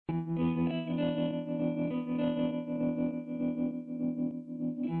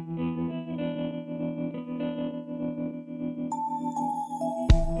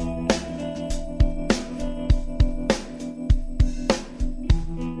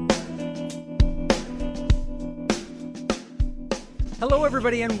Hello,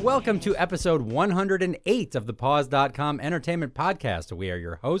 everybody, and welcome to episode 108 of the Pause.com Entertainment Podcast. We are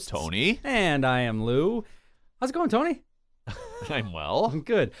your hosts, Tony. And I am Lou. How's it going, Tony? I'm well. I'm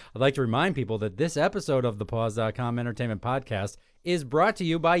good. I'd like to remind people that this episode of the Pause.com Entertainment Podcast is brought to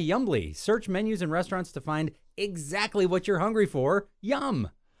you by Yumbly. Search menus and restaurants to find exactly what you're hungry for. Yum.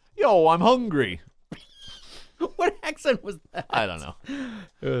 Yo, I'm hungry. What accent was that? I don't know.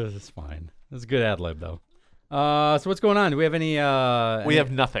 It's fine. It's a good ad lib, though. So what's going on? Do we have any? We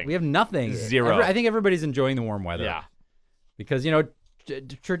have nothing. We have nothing. Zero. I think everybody's enjoying the warm weather. Yeah. Because,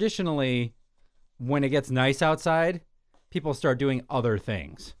 traditionally, when it gets nice outside, people start doing other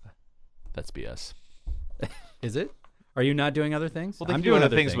things. That's BS. Is it? Are you not doing other things? Well, they I'm can do doing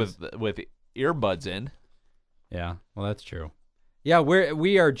other other things with earbuds in. Yeah, well, that's true. Yeah,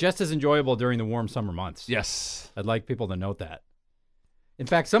 we are just as enjoyable during the warm summer months. Yes. I'd like people to note that. In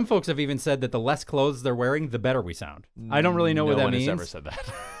fact, some folks have even said that the less clothes they're wearing, the better we sound. I don't really know what that means. No one has ever said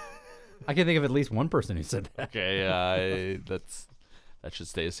that. I can think of at least one person who said that. Okay, that should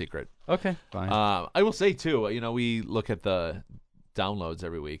stay a secret. Okay, fine. I will say, too, we look at the downloads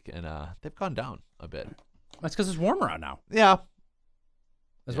every week, and they've gone down a bit. That's because it's warmer out now. Yeah.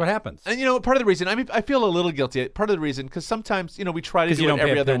 That's what happens. And, part of the reason, I feel a little guilty. Part of the reason, because sometimes, we try to do it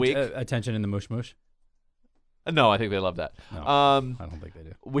every other week. Attention in the mush mush? No, I think they love that. No, I don't think they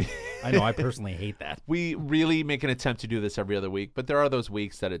do. I know, I personally hate that. We really make an attempt to do this every other week, but there are those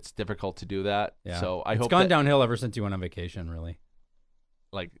weeks that it's difficult to do that. Yeah. So I hope it's gone downhill ever since you went on vacation, really.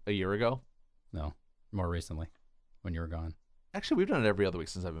 Like a year ago? No, more recently, when you were gone. Actually, we've done it every other week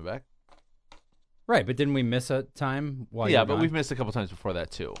since I've been back. Right, but didn't we miss a time while you were but gone? we've missed a couple times before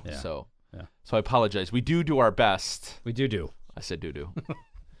that too. Yeah. So I apologize. We do our best. We do. I said do.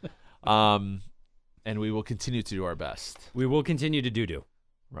 And we will continue to do our best. We will continue to do.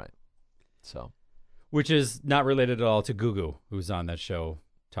 Right. So. Which is not related at all to Gugu, who's on that show,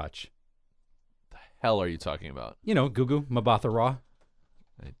 Touch. The hell are you talking about? Gugu Mbatha Raw.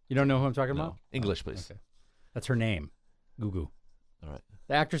 You don't know who I'm talking about? English, please. Okay. That's her name, Gugu. All right.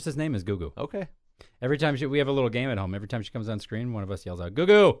 The actress's name is Gugu. Okay. Every time we have a little game at home, every time she comes on screen, one of us yells out,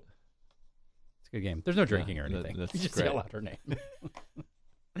 Gugu! It's a good game. There's no drinking or anything. That's you just great. yell out her name.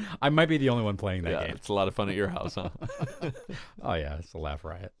 I might be the only one playing that game. It's a lot of fun at your house, huh? Oh, yeah. It's a laugh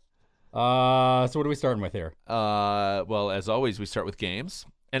riot. So what are we starting with here? Well, as always, we start with games.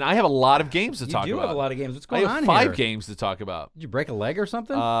 And I have a lot of games to talk about. You do have a lot of games. What's going on I have here? 5 games to talk about. Did you break a leg or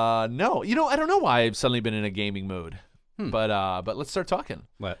something? No. I don't know why I've suddenly been in a gaming mood. But let's start talking.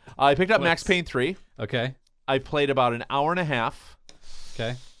 What? I picked up Max Payne 3. Okay. I played about an hour and a half.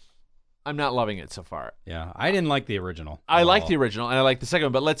 Okay. I'm not loving it so far. Yeah, I didn't like the original. I like the original, and I like the second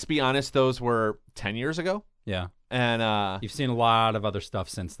one, but let's be honest, those were 10 years ago. Yeah. And you've seen a lot of other stuff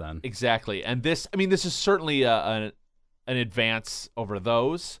since then. Exactly. And this is certainly an advance over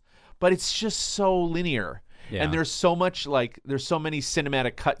those, but it's just so linear. Yeah. And there's so much, there's so many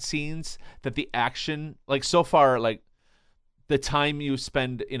cinematic cutscenes that the action, so far, the time you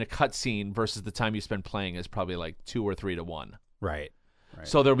spend in a cutscene versus the time you spend playing is probably 2 or 3 to 1. Right.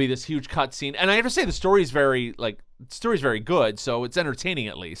 So there'll be this huge cutscene, and I have to say the story's very good, so it's entertaining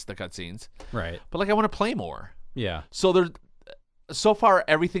at least, the cutscenes. Right. But I want to play more. Yeah. So far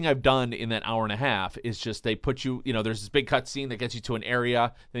everything I've done in that hour and a half is just they put you, there's this big cutscene that gets you to an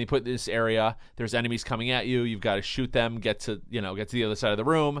area, then they put this area, there's enemies coming at you, you've got to shoot them, get to the other side of the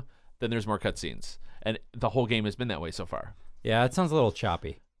room, then there's more cutscenes, and the whole game has been that way so far. Yeah, it sounds a little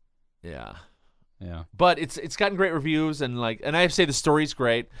choppy. Yeah. Yeah, but it's gotten great reviews, and I have to say the story's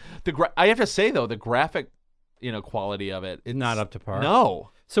great. I have to say though, the graphic, quality of it is not up to par.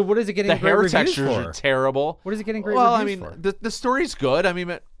 No. So what is it getting? The great hair reviews textures for? are terrible. What is it getting great reviews for? The story's good. I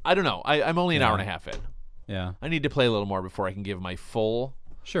mean, I don't know. I'm only an hour and a half in. Yeah. I need to play a little more before I can give my full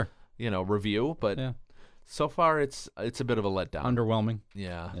review. But so far it's a bit of a letdown. Underwhelming.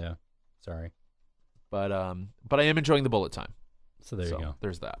 Yeah. Yeah. Sorry. But I am enjoying the bullet time. So there you go.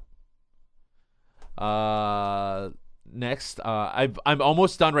 There's that. Next, I'm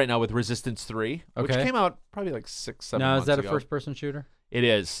almost done right now with Resistance 3, which came out probably 6-7 months ago. Now, is that a first-person shooter? It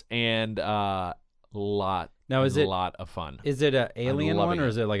is, and a lot of fun. Is it an alien one, or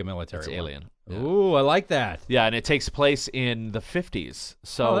is it a military one? It's alien. Yeah. Ooh, I like that. Yeah, and it takes place in the 50s.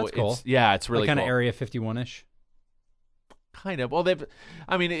 So that's cool. It's really kind cool. of Area 51-ish. Kind of. Well, they've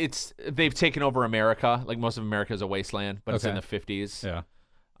taken over America. Most of America is a wasteland, but it's in the 50s. Yeah.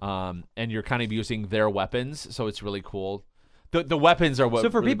 And you're kind of using their weapons, so it's really cool. The weapons are what.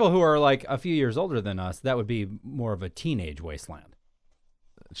 So for people who are a few years older than us, that would be more of a teenage wasteland.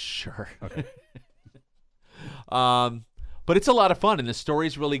 Sure. Okay. But it's a lot of fun, and the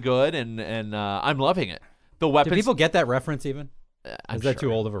story's really good, and I'm loving it. The weapons. Do people get that reference even? Is that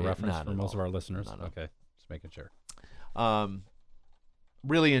too old of a Yeah, reference not for at most all. of our listeners? Not at all. Okay, just making sure.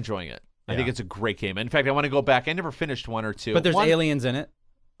 Really enjoying it. I Yeah. think it's a great game. In fact, I want to go back. I never finished 1 or 2. But there's One- aliens in it.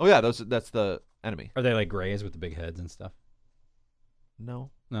 Oh yeah, that's the enemy. Are they like grays with the big heads and stuff?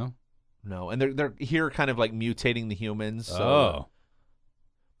 No, No. and they're here kind of like mutating the humans. So, Oh.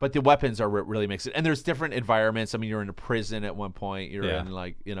 but the weapons are what really makes it. And there's different environments. I mean, you're in a prison at one point. You're Yeah. in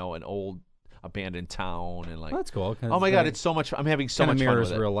like an old abandoned town, and like Well, that's cool. oh my god, it's so much. I'm having so kind much of fun mirrors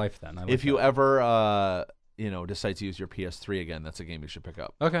with it. real life then. I like If you that. ever decide to use your PS3 again, that's a game you should pick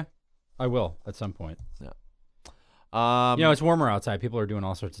up. Okay, I will at some point. Yeah. It's warmer outside. People are doing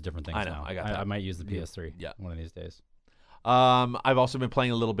all sorts of different things I know, now. I got that. I might use the PS3. Yeah. One of these days. I've also been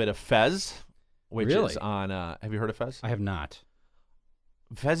playing a little bit of Fez, which Really? is on. Have you heard of Fez? I have not.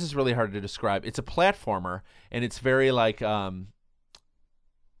 Fez is really hard to describe. It's a platformer, and it's very like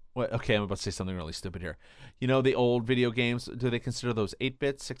what? Okay, I'm about to say something really stupid here. You know the old video games? Do they consider those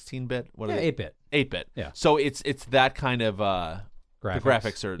 8-bit, 16-bit? What Yeah, are they? 8-bit 8-bit. Yeah. So it's that kind of graphics. the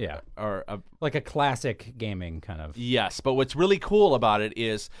graphics are yeah, are like a classic gaming kind of. yes, but what's really cool about it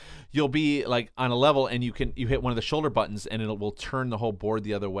is you'll be like on a level and you hit one of the shoulder buttons and it will turn the whole board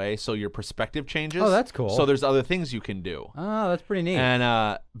the other way, so your perspective changes. Oh, that's cool. So there's other things you can do. Oh, that's pretty neat.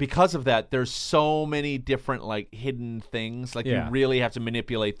 And because of that, there's so many different like hidden things. Like Yeah. you really have to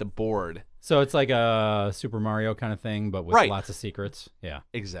manipulate the board. So it's like a Super Mario kind of thing, but with Right. lots of secrets. Yeah.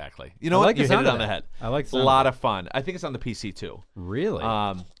 Exactly. You know I what? like the You hit sound it of on the that. head. I like the It's a sound lot of of fun. I think it's on the PC too. Really?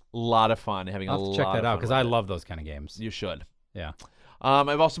 Lot of fun. Having I'll a have lot to check that of out fun because with I it. love those kind of games. You should. Yeah.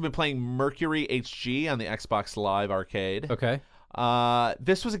 I've also been playing Mercury HG on the Xbox Live Arcade. Okay.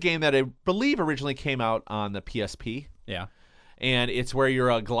 This was a game that I believe originally came out on the PSP. Yeah. And it's where you're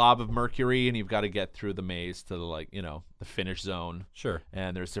a glob of mercury and you've got to get through the maze to the finish zone. Sure.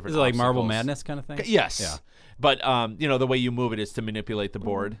 And there's different Is it like Marble obstacles. Madness kind of thing? Yes. Yeah. But the way you move it is to manipulate the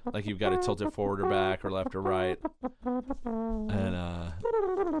board. Like you've got to tilt it forward or back or left or right. And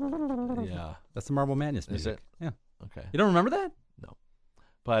yeah. That's the Marble Madness Is music. it? Yeah. Okay. You don't remember that?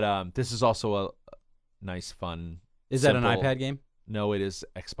 But this is also a nice, fun. Is that an simple- iPad game? No, it is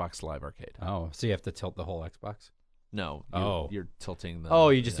Xbox Live Arcade. Oh, so you have to tilt the whole Xbox? No. Oh. You're tilting the. Oh,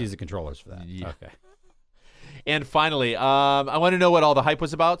 you just yeah. use the controllers for that. Yeah. Okay. And finally, I want to know what all the hype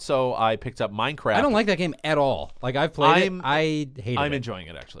was about, so I picked up Minecraft. I don't like that game at all. Like I've played I'm- it. I hated I'm it. enjoying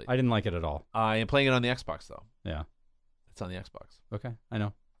it actually. I didn't like it at all. I am playing it on the Xbox though. Yeah. It's on the Xbox. Okay. I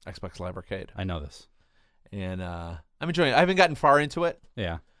know. Xbox Live Arcade. I know this. And I'm enjoying it. I haven't gotten far into it.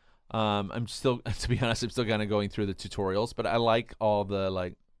 Yeah. I'm still, to be honest, I'm still kind of going through the tutorials, but I like all the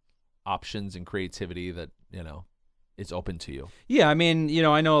like options and creativity that is open to you. Yeah, I mean,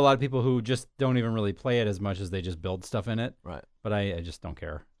 I know a lot of people who just don't even really play it as much as they just build stuff in it. Right. But I just don't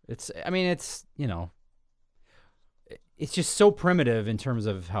care. It's just so primitive in terms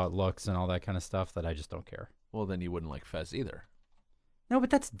of how it looks and all that kind of stuff that I just don't care. Well, then you wouldn't like Fez either. No, but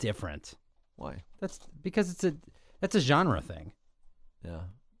that's different. Why? That's because that's a genre thing. Yeah.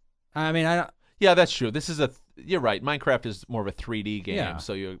 I mean, I don't. Yeah, that's true. This is you're right. Minecraft is more of a 3D game, Yeah.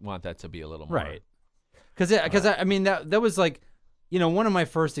 so you want that to be a little more. Right. Because I mean that was like, one of my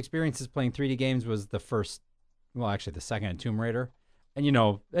first experiences playing 3D games was the second Tomb Raider, and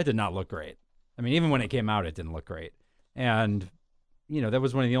it did not look great. I mean, even when it came out, it didn't look great, and that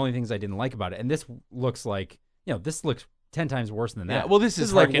was one of the only things I didn't like about it. And this looks like this looks 10 times worse than that. Yeah, well, this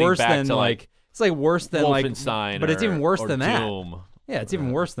is like harkening worse back than to, like it's like worse than Wolfenstein, but it's even worse or than that. Doom. Yeah, it's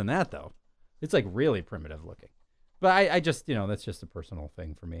even worse than that though. It's like really primitive looking. But I just that's just a personal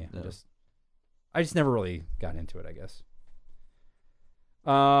thing for me. Yeah. I just never really got into it, I guess.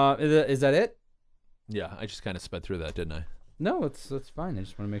 Is that it? Yeah, I just kind of sped through that, didn't I? No, it's fine. I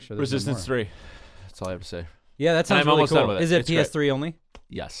just want to make sure there's no Resistance more. 3. That's all I have to say. Yeah, that sounds I'm really almost done cool. with it. Is it It's great. PS3 only?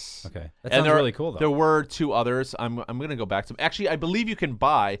 Yes. Okay. That And sounds there- really cool though. There were 2 others. I'm going to go back to them. Actually, I believe you can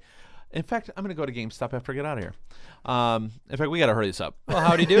buy. In fact, I'm going to go to GameStop after I get out of here. In fact, we got to hurry this up. Well,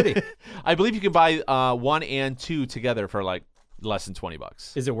 howdy doody. I believe you can buy 1 and 2 together for like less than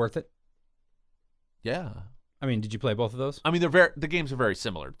 $20. Is it worth it? Yeah. I mean, did you play both of those? I mean, the games are very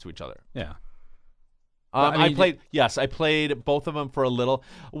similar to each other. Yeah. But, I mean, I played both of them for a little.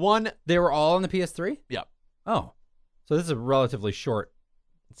 One, They were all on the PS3? yeah, Oh. So this is a relatively short.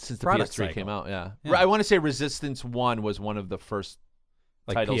 since the Product PS3 cycle. came out, yeah. Yeah. I want to say Resistance 1 was one of the first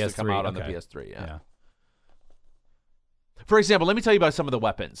Like titles PS3, to come out on the okay. PS3, yeah. Yeah. For example, let me tell you about some of the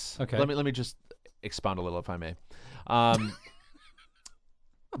weapons. Okay. Let me just expound a little, if I may.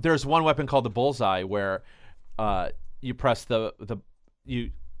 There's one weapon called the Bullseye where you press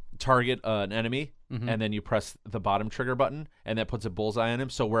you target an enemy, Mhm. and then you press the bottom trigger button, and that puts a bullseye on him.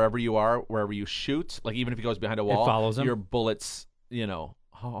 So wherever you are, wherever you shoot, like even if he goes behind a wall, follows him? your bullets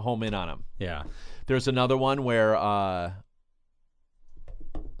home in on them. Yeah. There's another one where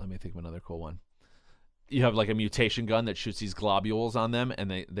let me think of another cool one. You have like a mutation gun that shoots these globules on them,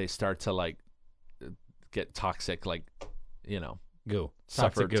 and they start to like get toxic, like Goo.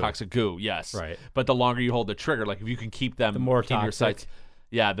 suffer Toxic goo. toxic goo. Yes, Right. But the longer you hold the trigger, like if you can keep them The more in your toxic. sights,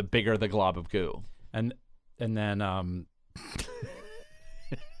 yeah, the bigger the glob of goo. And then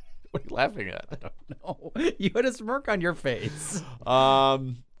What are you laughing at? no, you had a smirk on your face. Yeah.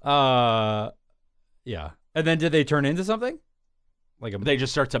 And then did they turn into something? Like They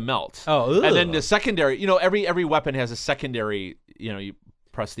just start to melt. Oh, and then ugh. the secondary. Every weapon has a secondary. You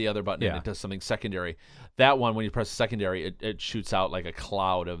press the other button and Yeah. it does something secondary. That one, when you press secondary, it shoots out like a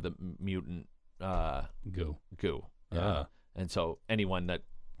cloud of the mutant Goo. goo. Yeah. And so anyone that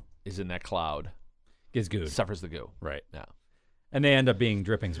is in that cloud Gets good. suffers the goo. Right. Yeah. And they end up being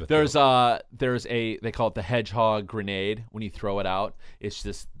drippings with There's goo. they call it the hedgehog grenade. When you throw it out, it's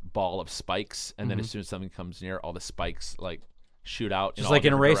this ball of spikes, and then Mm-hmm. as soon as something comes near, all the spikes like shoot out. Just in all like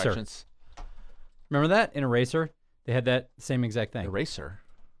in different Eraser. directions. Remember that? In Eraser? They had that same exact thing. Eraser.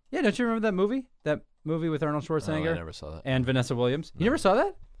 Yeah, don't you remember that movie? That movie with Arnold Oh, Schwarzenegger I never saw that. and Vanessa Williams? You never saw that?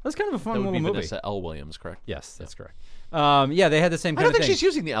 That was kind of a fun That would little be movie. Vanessa L. Williams, correct? Yes, that's correct. Yeah, they had the same I kind don't of think thing. she's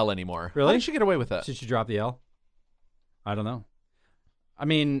using the L anymore. Really? How did she get away with that? Should she drop the L? I don't know. I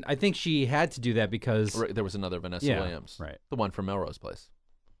mean, I think she had to do that because There was another Vanessa Yeah, Williams. right. The one from Melrose Place.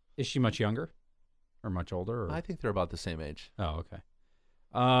 is she much younger or much older? Or? I think they're about the same age. Oh, okay.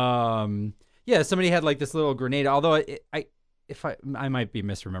 Yeah, somebody had like this little grenade. Although I might be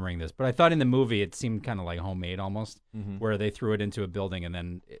misremembering this, but I thought in the movie it seemed kind of like homemade almost, where they threw it into a building and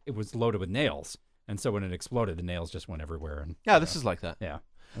then it was loaded with nails, and so when it exploded, the nails just went everywhere. And Yeah, this is like that. yeah,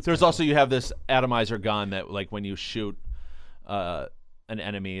 There's also, you have this atomizer gun that, like, when you shoot an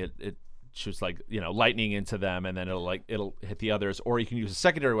enemy, it shoots like lightning into them, and then it'll hit the others. Or you can use a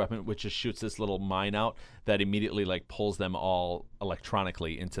secondary weapon, which just shoots this little mine out that immediately like pulls them all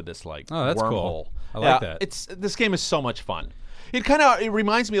electronically into this like Oh, that's wormhole. cool. I like that. This game is so much fun. It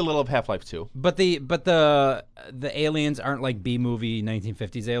reminds me a little of Half-Life 2. But the aliens aren't like B movie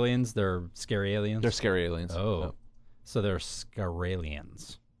 1950s aliens. They're scary aliens. They're scary aliens. Oh, Yeah. so they're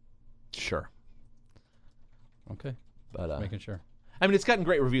Scaralians. Sure. Okay, But making sure. I mean, it's gotten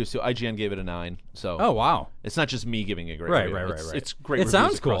great reviews too. IGN gave it a 9. So Oh wow. it's not just me giving it a great Right, review. right, It's, right. It's great. It reviews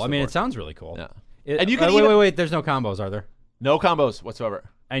sounds cool. across I the mean, board. it sounds really cool. Yeah. It- And you can wait. There's no combos, are there? No combos whatsoever.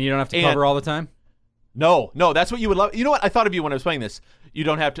 And you don't have to And- cover all the time. No, that's what you would love. You know what? I thought of you when I was playing this. You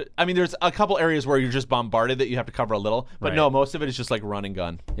don't have to. I mean, there's a couple areas where you're just bombarded that you have to cover a little, but Right. no, most of it is just like run and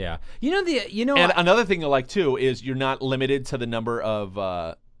gun. Yeah. And another thing you like too is you're not limited to the number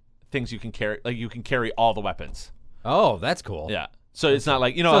of things you can carry. Like you can carry all the weapons. Oh, that's cool. Yeah. So it's not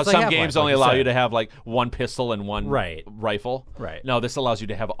like So how it's like some Half-Life, games like only you allow said. you to have like one pistol and one Right. rifle. Right. No, this allows you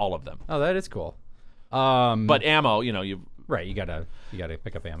to have all of them. Oh, that is cool. But ammo, you. Right, you gotta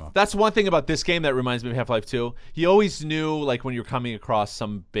pick up ammo. That's one thing about this game that reminds me of Half-Life 2. You always knew, like, when you're coming across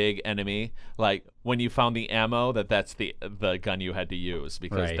some big enemy, like, when you found the ammo, that's the gun you had to use,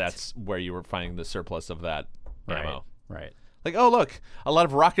 because Right. that's where you were finding the surplus of that ammo. Right. Like, oh, look, a lot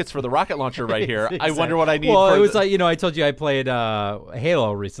of rockets for the rocket launcher right here. I Exactly. wonder what I need Well, for it was the- like I told you I played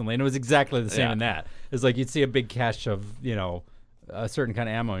Halo recently, and it was exactly the same Yeah. in that. It's like you'd see a big cache of a certain kind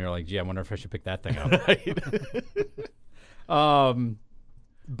of ammo, and you're like, gee, I wonder if I should pick that thing up.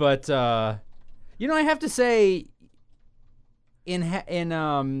 But I have to say, I have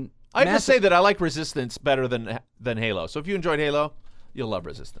to say that I like Resistance better than Halo. So if you enjoyed Halo, you'll love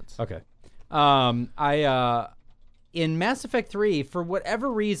Resistance. Okay. In Mass Effect 3, for whatever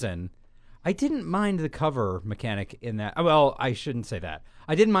reason, I didn't mind the cover mechanic in that. Well, I shouldn't say that.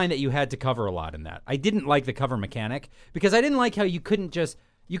 I didn't mind that you had to cover a lot in that. I didn't like the cover mechanic because I didn't like how you couldn't just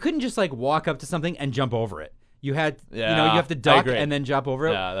like walk up to something and jump over it. You had you have to I duck agree. and then jump over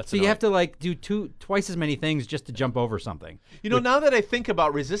it. Yeah, that's so you annoying. have to like do twice as many things just to jump over something. Now that I think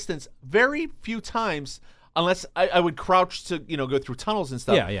about Resistance, very few times, unless I would crouch to go through tunnels and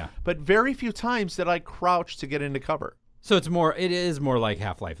stuff. Yeah. But very few times did I crouch to get into cover. So it is more like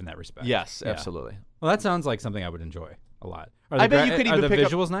Half-Life in that respect. Yes, Yeah. absolutely. Well, that sounds like something I would enjoy a lot. I bet you could are even the pick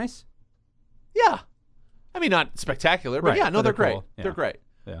up- visuals nice? Yeah, I mean not spectacular, but Right, yeah, no, but they're they're great. cool. Yeah. They're great.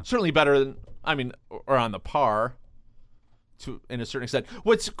 Yeah. Certainly better than or on the par. In a certain extent.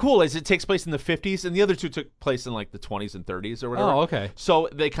 What's cool is it takes place in the 50s, and the other two took place in like the 20s and 30s or whatever. Oh, okay. So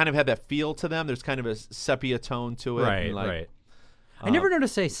they kind of had that feel to them. There's kind of a sepia tone to it. Right, and like, right. I never know to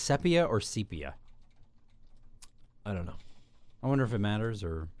say sepia or sepia. I don't know. I wonder if it matters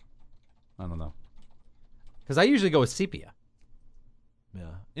or I don't know. Because I usually go with sepia.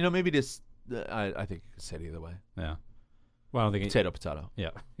 Yeah. Maybe this. I think you could say it either way. Yeah. Well, I don't think Potato. Yeah,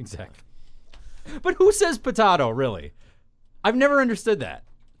 exactly. But who says potato, really? I've never understood that.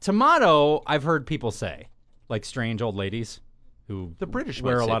 Tomato, I've heard people say, like strange old ladies who The British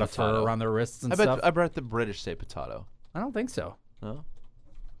wear might a say lot of potato. fur around their wrists and I stuff. bet the British say potato. I don't think so. No,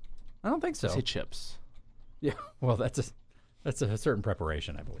 I don't think so. they say chips. Yeah, well, that's a certain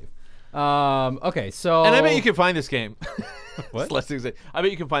preparation, I believe. Okay, so And I bet you can find this game. What? It's less things that- I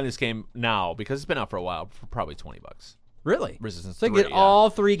bet you can find this game now because it's been out for a while for probably $20. Really? Resistance So you 3, get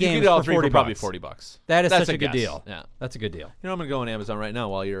all three You games can get all for three 40 for probably bucks. $40. That is That's such a good guess. deal. Yeah. That's a good deal. I'm gonna go on Amazon right now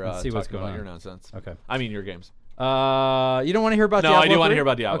while you're see what's talking going about on. your nonsense. Okay. I mean your games. You don't want to hear about No, Diablo I do want to 3? hear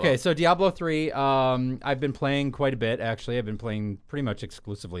about Diablo. Okay, so Diablo 3, I've been playing quite a bit, actually. I've been playing pretty much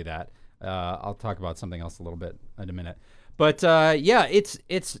exclusively that. I'll talk about something else a little bit in a minute. But, yeah, it's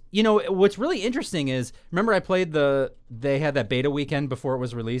what's really interesting is, remember I played they had that beta weekend before it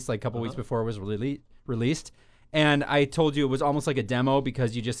was released, like a couple weeks before it was released, and I told you it was almost like a demo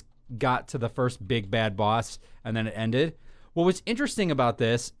because you just got to the first big bad boss and then it ended. Well, what's interesting about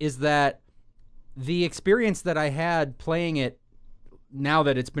this is that the experience that I had playing it now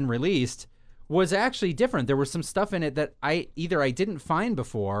that it's been released was actually different. There was some stuff in it that I didn't find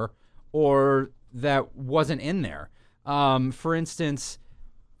before or that wasn't in there. For instance,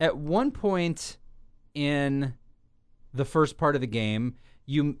 at one point in the first part of the game,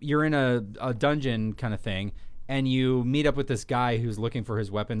 you're in a dungeon kind of thing, and you meet up with this guy who's looking for his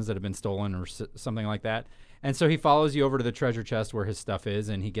weapons that have been stolen or something like that. And so he follows you over to the treasure chest where his stuff is,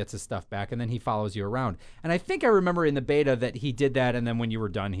 and he gets his stuff back, and then he follows you around. And I think I remember in the beta that he did that, and then when you were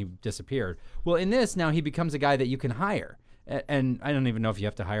done, he disappeared. Well, in this, now he becomes a guy that you can hire. And I don't even know if you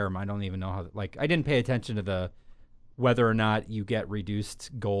have to hire him. I don't even know how, I didn't pay attention to whether or not you get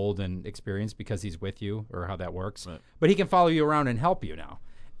reduced gold and experience because he's with you or how that works. Right. But he can follow you around and help you now.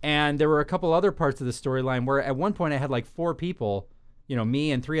 And there were a couple other parts of the storyline where at one point I had like 4 people,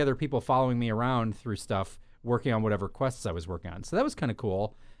 me and 3 other people following me around through stuff, working on whatever quests I was working on. So that was kind of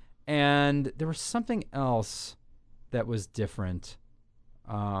cool. And there was something else that was different.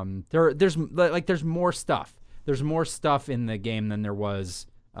 There's more stuff. There's more stuff in the game than there was,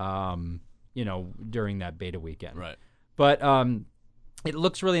 during that beta weekend. Right. But it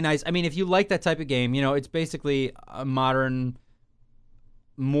looks really nice. I mean, if you like that type of game, it's basically a modern,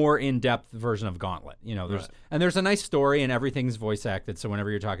 more in-depth version of Gauntlet. There's a nice story and everything's voice acted. So whenever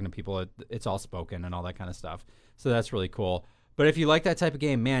you're talking to people, it's all spoken and all that kind of stuff. So that's really cool. But if you like that type of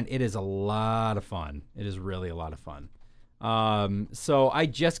game, man, it is a lot of fun. It is really a lot of fun. So I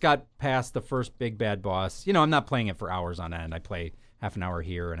just got past the first big bad boss. I'm not playing it for hours on end. I play half an hour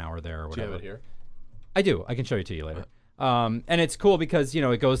here, an hour there, or whatever. Do you have it here? I do. I can show it to you later. And it's cool because,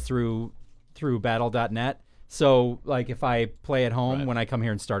 it goes through battle.net. So, like, if I play at home, when I come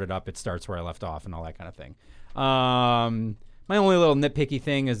here and start it up, it starts where I left off and all that kind of thing. My only little nitpicky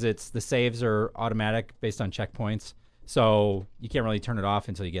thing is the saves are automatic based on checkpoints. So you can't really turn it off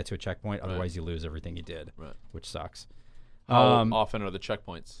until you get to a checkpoint. Otherwise, you lose everything you did, which sucks. How often are the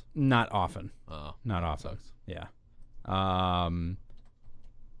checkpoints? Not often. Oh, not often. Sucks. Yeah. And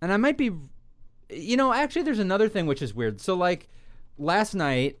I might be, actually there's another thing which is weird. So like last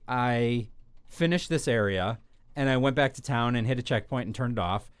night I finished this area and I went back to town and hit a checkpoint and turned it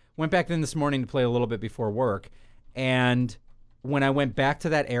off. Went back in this morning to play a little bit before work. And when I went back to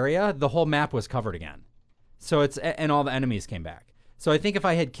that area, the whole map was covered again. So and all the enemies came back. So I think if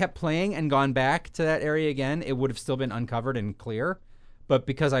I had kept playing and gone back to that area again, it would have still been uncovered and clear. But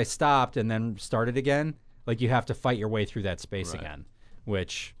because I stopped and then started again, like you have to fight your way through that space again,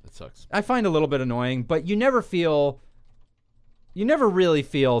 which that sucks. I find a little bit annoying, but you never really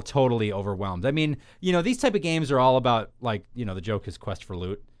feel totally overwhelmed. I mean, these type of games are all about like, the joke is quest for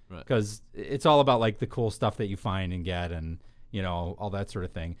loot because it's all about like the cool stuff that you find and get and, all that sort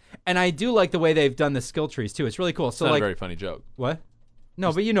of thing. And I do like the way they've done the skill trees too. It's really cool. So Not like a very funny joke. What?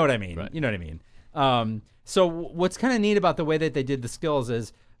 No, but you know what I mean. Right. You know what I mean. So what's kind of neat about the way that they did the skills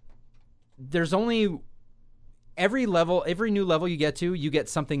is there's only every new level you get to, you get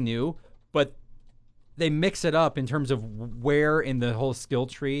something new, but they mix it up in terms of where in the whole skill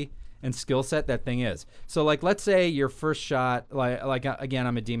tree and skill set that thing is. So like, let's say your first shot, like again,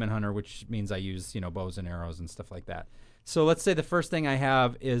 I'm a demon hunter, which means I use, bows and arrows and stuff like that. So let's say the first thing I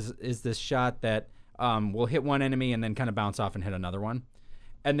have is this shot that will hit one enemy and then kind of bounce off and hit another one.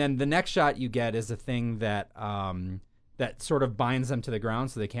 And then the next shot you get is a thing that that sort of binds them to the ground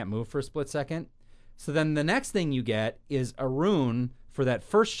so they can't move for a split second. So then the next thing you get is a rune for that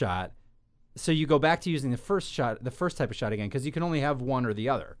first shot. So you go back to using the first type of shot again, because you can only have one or the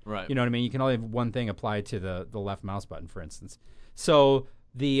other. Right. You know what I mean? You can only have one thing applied to the left mouse button, for instance. So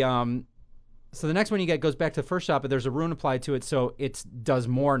the So the next one you get goes back to the first shot, but there's a rune applied to it, so it does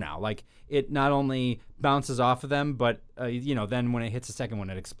more now. Like, it not only bounces off of them, but, then when it hits the second one,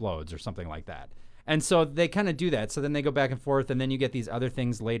 it explodes or something like that. And so they kind of do that. So then they go back and forth, and then you get these other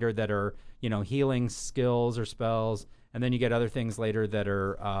things later that are, healing skills or spells. And then you get other things later that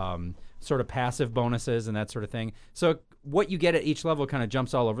are sort of passive bonuses and that sort of thing. So what you get at each level kind of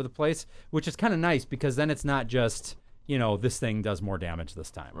jumps all over the place, which is kind of nice because then it's not just, this thing does more damage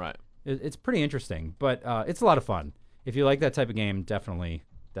this time. Right. It's pretty interesting, but it's a lot of fun. If you like that type of game, definitely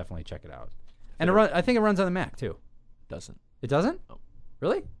check it out. And I think it runs on the Mac too. Doesn't. It doesn't? No.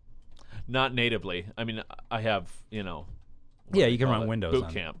 Really? Not natively. I mean, I have, Yeah, you can run Windows Boot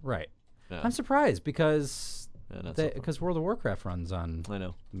on Camp. Right. Yeah. I'm surprised because so World of Warcraft runs on I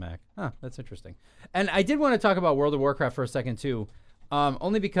know. the Mac. Huh, that's interesting. And I did want to talk about World of Warcraft for a second too,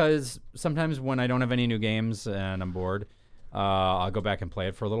 only because sometimes when I don't have any new games and I'm bored, I'll go back and play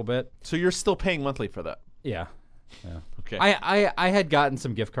it for a little bit. So you're still paying monthly for that? Yeah. Okay. I had gotten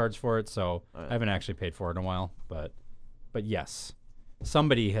some gift cards for it, so I haven't actually paid for it in a while. But yes,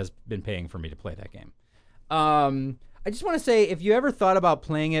 somebody has been paying for me to play that game. I just want to say, if you ever thought about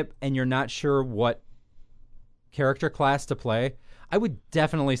playing it and you're not sure what character class to play, I would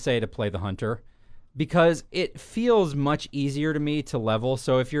definitely say to play the Hunter, because it feels much easier to me to level.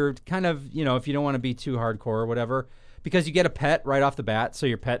 So if you're kind of, if you don't want to be too hardcore or whatever, because you get a pet right off the bat, so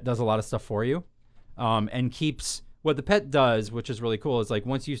your pet does a lot of stuff for you, and keeps what the pet does, which is really cool, is like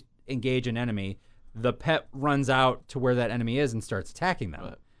once you engage an enemy, the pet runs out to where that enemy is and starts attacking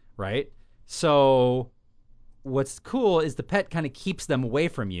them, right? So what's cool is the pet kind of keeps them away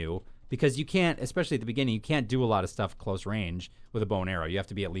from you, because you can't, especially at the beginning, you can't do a lot of stuff close range with a bow and arrow. You have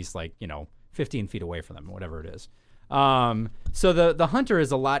to be at least 15 feet away from them, whatever it is. So the Hunter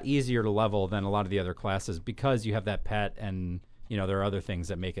is a lot easier to level than a lot of the other classes because you have that pet, and there are other things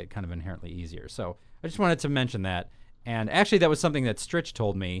that make it kind of inherently easier. So I just wanted to mention that. And actually, that was something that Stritch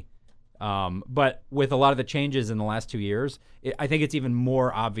told me. But with a lot of the changes in the last 2 years, I think it's even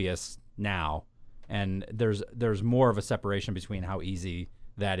more obvious now. And there's more of a separation between how easy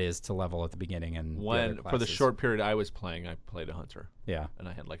that is to level at the beginning and for the short period I was playing, I played a Hunter. Yeah. And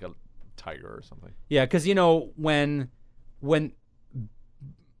I had like a tiger or something. Yeah, because when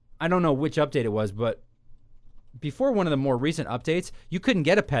I don't know which update it was, but before one of the more recent updates, you couldn't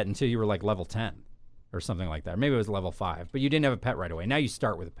get a pet until you were like level 10 or something like that. Maybe it was level 5, but you didn't have a pet right away. Now you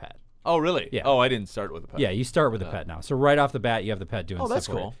start with a pet. Oh, really? Yeah. Oh, I didn't start with a pet. Yeah, you start with a pet now. So right off the bat, you have the pet doing stuff. Oh, that's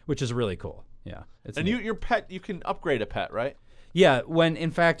for you, cool. which is really cool. Yeah. And your pet, you can upgrade a pet, right? Yeah, when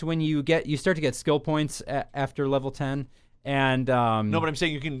you start to get skill points after level 10, and no, but I'm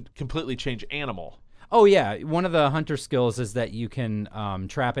saying you can completely change animal. Oh yeah, one of the Hunter skills is that you can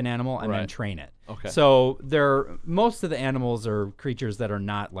trap an animal and then train it. Okay. So most of the animals are creatures that are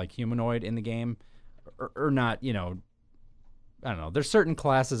not like humanoid in the game, or not. I don't know. There's certain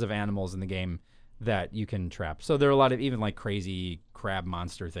classes of animals in the game that you can trap. So there are a lot of even like crazy crab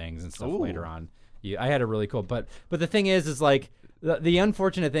monster things and stuff later on. I had a really cool, but the thing is like the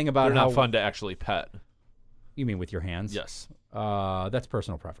unfortunate thing about they're not fun to actually pet. You mean with your hands? Yes. That's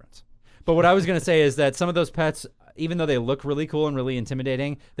personal preference. But what I was going to say is that some of those pets, even though they look really cool and really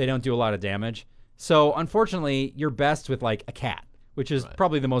intimidating, they don't do a lot of damage. So unfortunately, you're best with like a cat, which is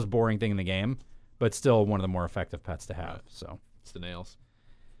probably the most boring thing in the game, but still one of the more effective pets to have. Right. So it's the nails.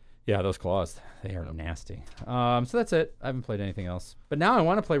 Yeah, those claws, they are nasty. So that's it. I haven't played anything else. But now I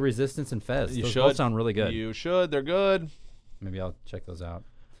want to play Resistance and Fez. Those both sound really good. You should. They're good. Maybe I'll check those out.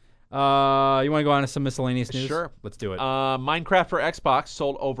 You want to go on to some miscellaneous news? Sure. Let's do it. Minecraft for Xbox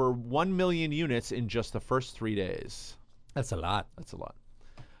sold over 1 million units in just the first 3 days. That's a lot. That's a lot.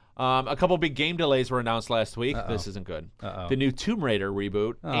 A couple big game delays were announced last week. This isn't good. The new Tomb Raider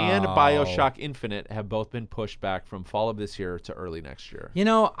reboot and BioShock Infinite have both been pushed back from fall of this year to early next year.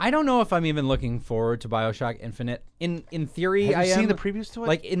 I don't know if I'm even looking forward to BioShock Infinite. In theory, I am. Have you seen the previews to it?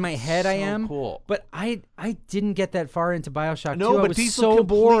 Like in my head, I am. Cool. But I didn't get that far into BioShock 2. No, but I was these so look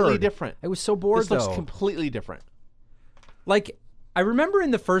completely bored. different. I was so bored. This looks completely different. Like, I remember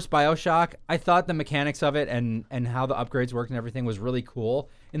in the first BioShock, I thought the mechanics of it and how the upgrades worked and everything was really cool.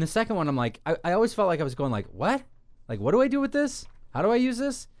 In the second one, I'm like, I always felt like I was going like, what? Like, what do I do with this? How do I use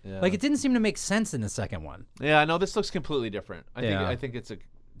this? Yeah. Like, it didn't seem to make sense in the second one. Yeah, no, this looks completely different. I think it's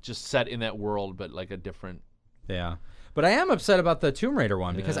just set in that world, but like a different. Yeah. But I am upset about the Tomb Raider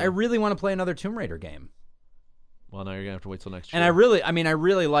one because I really want to play another Tomb Raider game. Well, now you're gonna have to wait till next year. And I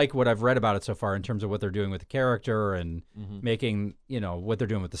really like what I've read about it so far in terms of what they're doing with the character and making, what they're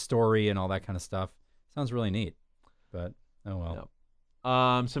doing with the story and all that kind of stuff. Sounds really neat. But oh well.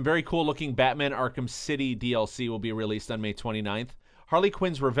 Yep. Some very cool looking Batman Arkham City DLC will be released on May 29th. Harley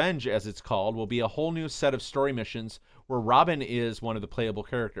Quinn's Revenge, as it's called, will be a whole new set of story missions where Robin is one of the playable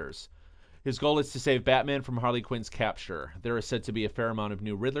characters. His goal is to save Batman from Harley Quinn's capture. There is said to be a fair amount of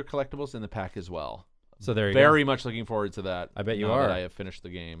new Riddler collectibles in the pack as well. So there you go. Very much looking forward to that. I bet you now are. that I have finished the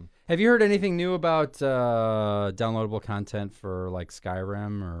game. Have you heard anything new about downloadable content for like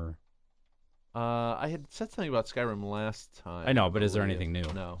Skyrim or? I had said something about Skyrim last time. I know, but is there believe. anything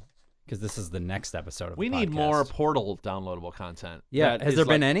new? No. Because this is the next episode of We the need podcast. more Portal downloadable content. Yeah, That has is, there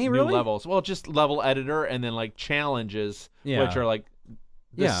been like, any, new really? levels? Well, just level editor and then like challenges, Yeah. which are like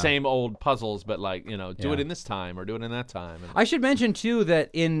the Yeah. same old puzzles, but like, do Yeah. it in this time or do it in that time. And I should mention too that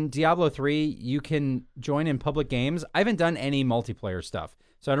in Diablo 3 you can join in public games. I haven't done any multiplayer stuff,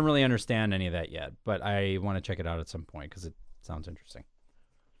 so I don't really understand any of that yet. But I want to check it out at some point because it sounds interesting.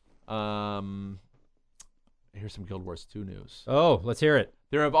 Here's some Guild Wars 2 news. Oh, let's hear it.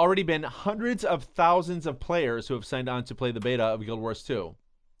 There have already been hundreds of thousands of players who have signed on to play the beta of Guild Wars 2.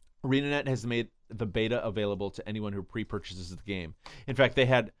 ArenaNet has made the beta available to anyone who pre-purchases the game. In fact, they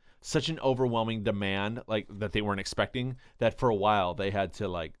had such an overwhelming demand, like that they weren't expecting, that for a while they had to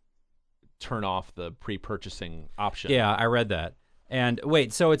like turn off the pre-purchasing option. Yeah, I read that. And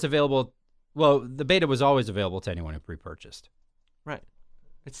wait, so it's available? Well, the beta was always available to anyone who pre-purchased. Right.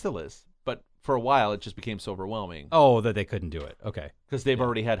 It still is, but for a while it just became so overwhelming. Oh, that they couldn't do it. Okay. Because they've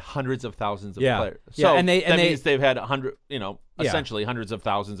already had hundreds of thousands of Yeah. players. Yeah, So and they- that means they've had Yeah. essentially hundreds of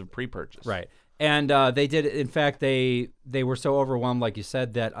thousands of pre-purchase. Right. And they did. In fact, they were so overwhelmed, like you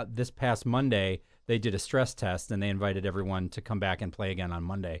said, that this past Monday they did a stress test and they invited everyone to come back and play again on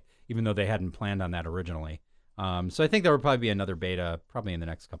Monday, even though they hadn't planned on that originally. So I think there will probably be another beta, probably in the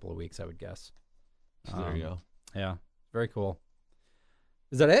next couple of weeks, I would guess. So there you go. Yeah, very cool.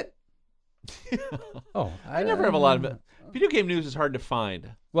 Is that it? Oh, I never have a lot of it. Video game news is hard to find.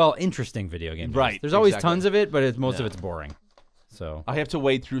 Well, interesting video game news. Right, There's always exactly. tons of it, but most of Yeah. it's boring. So I have to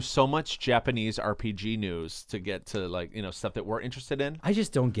wade through so much Japanese RPG news to get to stuff that we're interested in. I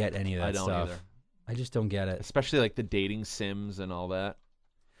just don't get any of that I don't stuff. either. I just don't get it. Especially like the dating sims and all that.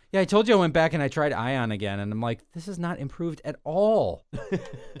 Yeah, I told you I went back and I tried Ion again, and I'm like, this is not improved at all.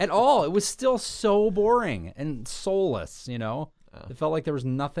 At all. It was still so boring and soulless, It felt like there was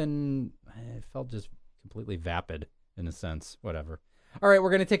nothing. It felt just completely vapid in a sense. Whatever. All right, we're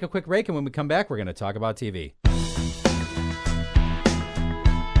going to take a quick break, and when we come back, we're going to talk about TV.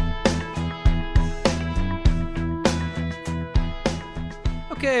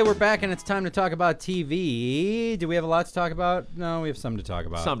 Okay, we're back, and it's time to talk about TV. Do we have a lot to talk about? No, we have some to talk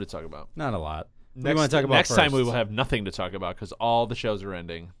about. Some to talk about. Not a lot. What do you want to talk about next time we first? will have nothing to talk about because all the shows are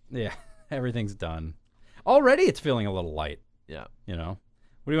ending. Yeah, everything's done. Already it's feeling a little light, Yeah.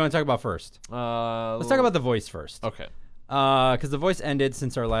 What do you want to talk about first? Let's talk about The Voice first. Okay. Because The Voice ended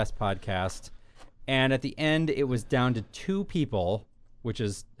since our last podcast. And at the end, it was down to 2 people, which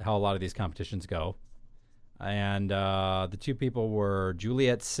is how a lot of these competitions go. And the 2 people were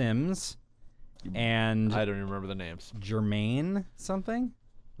Juliet Sims and I don't even remember the names. Jermaine something,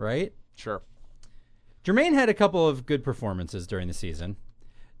 right? Sure. Jermaine had a couple of good performances during the season.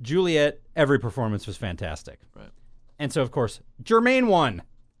 Juliet, every performance was fantastic. Right. And so, of course, Jermaine won.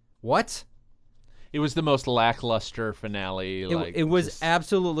 What? It was the most lackluster finale. It was just-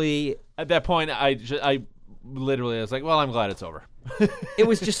 absolutely... at that point. I literally was like, well, I'm glad it's over. It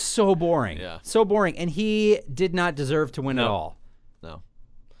was just so boring. Yeah. So boring. And he did not deserve to win at No. all. No.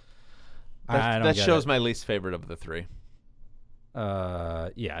 I That, don't that get show's it. my least favorite of the 3. Yeah,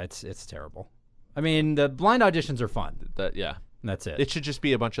 it's terrible. I mean, the blind auditions are fun. Yeah. And that's it. It should just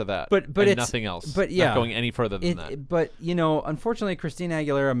be a bunch of that. But and it's nothing else. But yeah, Not going any further than that. But unfortunately, Christina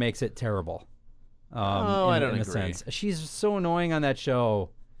Aguilera makes it terrible. I don't in a agree. sense. She's so annoying on that show.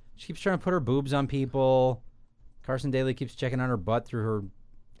 She keeps trying to put her boobs on people. Carson Daly keeps checking on her butt through her.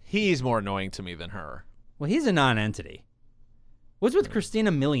 He's more annoying to me than her. Well, he's a non-entity. What's with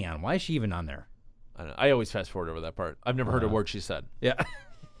Christina Milian? Why is she even on there? I don't know. I always fast forward over that part. I've never heard a word she said. Yeah,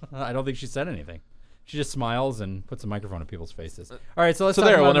 I don't think she said anything. She just smiles and puts a microphone in people's faces. All right, so let's So talk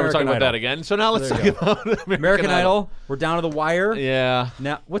there, about we'll never talk American about Idol. that again. So now let's There talk you go. about American Idol. We're down to the wire. Yeah.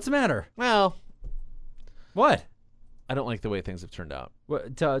 Now, what's the matter? Well, What? I don't like the way things have turned out.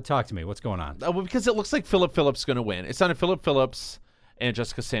 Talk to me. What's going on? Well, because it looks like Philip Phillips is going to win. It's on Philip Phillips and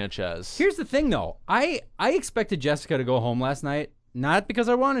Jessica Sanchez. Here's the thing, though. I expected Jessica to go home last night, not because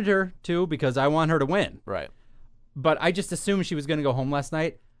I wanted her to, because I want her to win. Right. But I just assumed she was going to go home last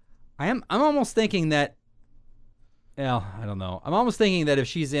night. I'm almost thinking that. Well, I don't know. I'm almost thinking that if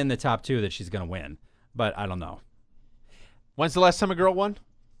she's in the top 2, that she's going to win. But I don't know. When's the last time a girl won?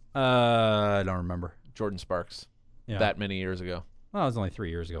 I don't remember. Jordan Sparks. Yeah. That many years ago. Well, it was only 3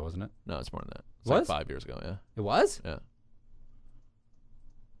 years ago, wasn't it? No, it's more than that. It's Was? like 5 years ago, yeah. It was? Yeah.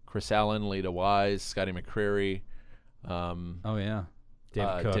 Chris Allen, Lita Wise, Scotty McCreery, Oh yeah,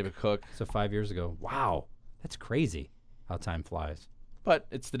 David Cook. David Cook. So 5 years ago. Wow, that's crazy. How time flies. But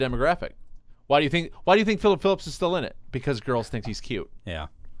it's the demographic. Why do you think Philip Phillips is still in it? Because girls think he's cute. Yeah.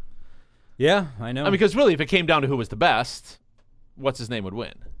 Yeah, I know. I mean, because really, if it came down to who was the best, what's his name would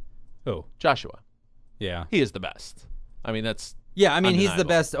win? Who? Joshua. Yeah. He is the best. I mean, that's Yeah, I mean, he's the undeniable.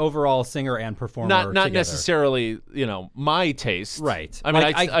 best overall singer and performer. not together. necessarily, my taste. Right. I mean,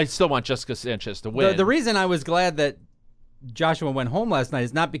 Like, I still want Jessica Sanchez to win. The reason I was glad that Joshua went home last night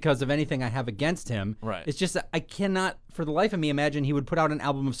is not because of anything I have against him. Right. It's just that I cannot, for the life of me, imagine he would put out an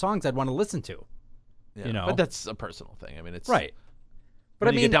album of songs I'd want to listen to. Yeah, but that's a personal thing. I mean, it's Right. But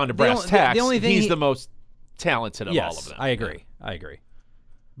But when you get down to brass tacks, the only thing he's the most talented of all of Yes, them. I agree. I agree.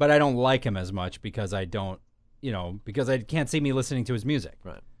 But I don't like him as much because I don't, because I can't see me listening to his music.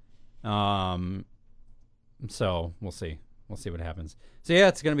 Right. So we'll see. We'll see what happens. So yeah,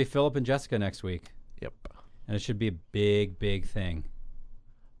 it's going to be Philip and Jessica next week. Yep. And it should be a big, big thing.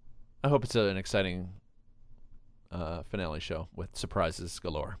 I hope it's an exciting finale show with surprises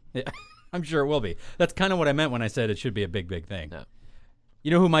galore. Yeah, I'm sure it will be. That's kind of what I meant when I said it should be a big, big thing. Yeah. You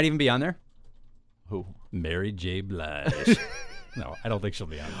know who might even be on there? Who? Mary J. Blige. No, I don't think she'll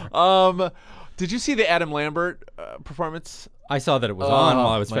be on there. Did you see the Adam Lambert performance? I saw that it was on while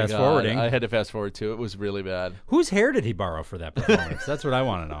I was my fast God. forwarding. I had to fast forward too. It was really bad. Whose hair did he borrow for that performance? That's what I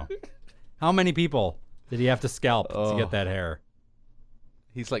want to know. How many people did he have to scalp to get that hair?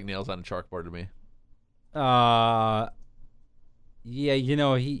 He's like nails on a chalkboard to me. Yeah,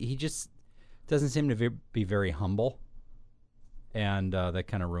 he just doesn't seem to be very humble, and that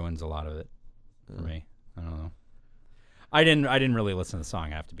kind of ruins a lot of it for me. I don't know. I didn't really listen to the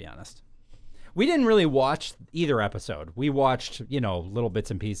song, I have to be honest. We didn't really watch either episode. We watched, little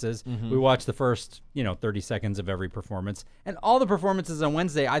bits and pieces. We watched the first, 30 seconds of every performance, and all the performances on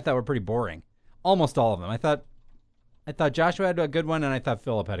Wednesday I thought were pretty boring. Almost all of them. I thought Joshua had a good one, and I thought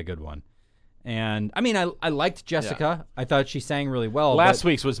Philip had a good one. And I mean, I liked Jessica. I thought she sang really well. Last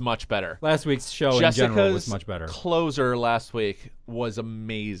week's was much better. Last week's show in general was much better. Closer last week was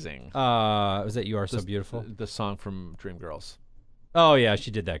amazing. Was that You Are So Beautiful? The song from Dreamgirls. Oh yeah, she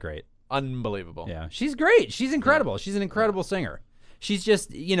did that great. Unbelievable. Yeah, she's great. She's incredible. She's an incredible singer. She's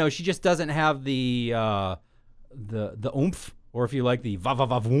just, she just doesn't have the oomph, or if you like, the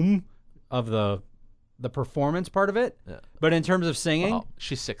va-va-va-voom of the performance part of it. Yeah. But in terms of singing, Well,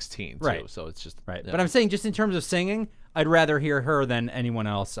 she's 16 too, Right. so it's just right. yeah. But I'm saying just in terms of singing, I'd rather hear her than anyone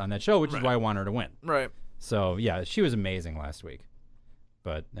else on that show, which is why I want her to win. Right. So yeah, she was amazing last week.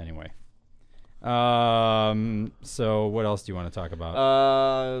 But anyway, so what else do you want to talk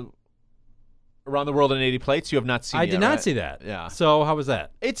about? Around the World in 80 Plates. You have not seen. I yet, did not right? see that. Yeah. So how was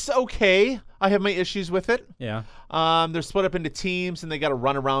that? It's okay. I have my issues with it. Yeah. They're split up into teams, and they got to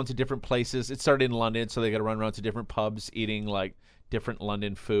run around to different places. It started in London, so they got to run around to different pubs, eating like different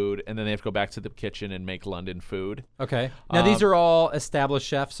London food, and then they have to go back to the kitchen and make London food. Okay. Now these are all established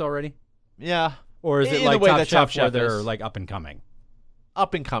chefs already, Yeah. or is it In like the way Top that Chef Top Chef where they're is. like up and coming?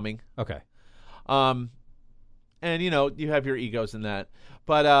 Up and coming. Okay. And you have your egos in that,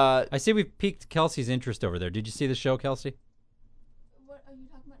 but I see we've piqued Kelsey's interest over there. Did you see the show, Kelsey? What are you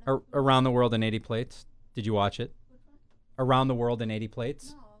talking about? Around the World in 80 Plates. Did you watch it? Around the World in 80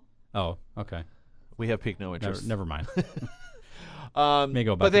 Plates. No. Oh, okay. we have peak no interest. Never mind. May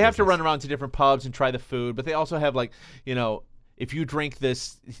go about but they the have to business. run around to different pubs and try the food. But they also have if you drink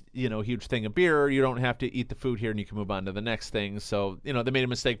this, huge thing of beer, you don't have to eat the food here, and you can move on to the next thing. So they made a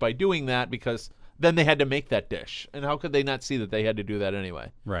mistake by doing that because then they had to make that dish, and how could they not see that they had to do that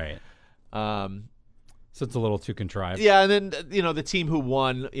anyway? Right. Um, So it's a little too contrived. yeah, and then the team who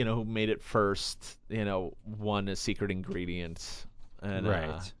won, who made it first, won a secret ingredient, and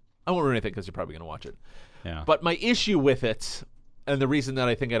Right. I won't ruin anything because you're probably going to watch it. Yeah. But my issue with it, and the reason that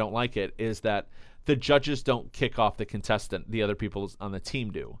I think I don't like it, is that the judges don't kick off the contestant. The other people on the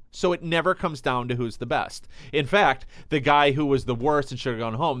team do. So it never comes down to who's the best. In fact, the guy who was the worst and should have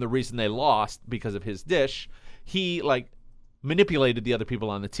gone home, the reason they lost because of his dish, he manipulated the other people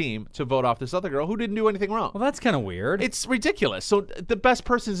on the team to vote off this other girl who didn't do anything wrong. Well, that's kind of weird. It's ridiculous. So the best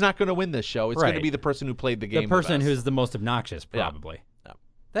person's not going to win this show. It's going to Right. be the person who played the game. the person best. who's the most obnoxious, Yeah. probably. Yeah.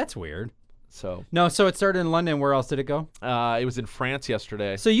 That's weird. So No, so it started in London. Where else did it go? it was in France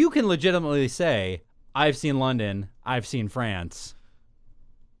yesterday. So you can legitimately say, I've seen London, I've seen France.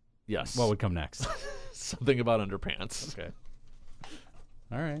 Yes. What would come next? Something about underpants. Okay.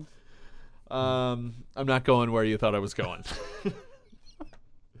 All right. I'm not going where you thought I was going.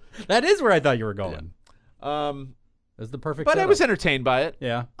 That is where I thought you were going. Um, That's the perfect but I setup. was entertained by it.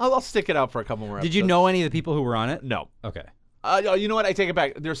 Yeah. I'll stick it out for a couple more Did you episodes. know any of the people who were on it? No. Okay. You know what? I take it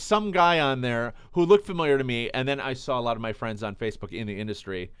back. There's some guy on there who looked familiar to me, and then I saw a lot of my friends on Facebook in the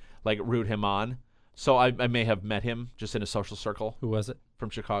industry like root him on. So I may have met him just in a social circle. Who was it? From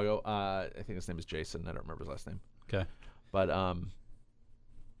Chicago. I think his name is Jason. I don't remember his last name. Okay. But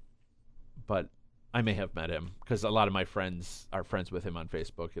I may have met him because a lot of my friends are friends with him on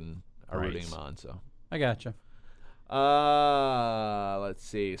Facebook and are rooting him on. So I gotcha. Let's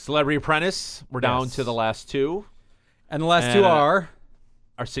see. Celebrity Apprentice. We're down to the last two. And the last two are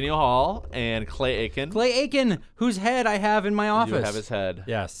Arsenio Hall and Clay Aiken. Clay Aiken, whose head I have in my office. You have his head.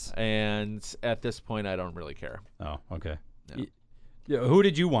 Yes. And at this point, I don't really care. Oh, okay. Yeah. Who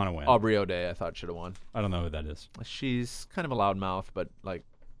did you want to win? Aubrey O'Day, I thought should have won. I don't know who that is. She's kind of a loudmouth, but like.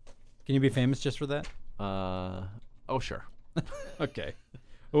 Can you be famous just for that? Oh, sure. Okay.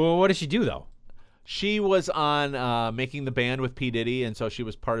 Well, what does she do though? She was on Making the Band with P. Diddy, and so she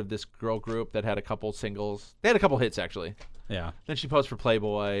was part of this girl group that had a couple singles. They had a couple hits, actually. Yeah. Then she posed for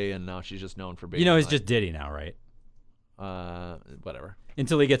Playboy, and now she's just known for being. He's just Diddy now, right? Whatever.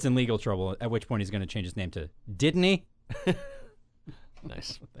 Until he gets in legal trouble, at which point he's going to change his name to Didney.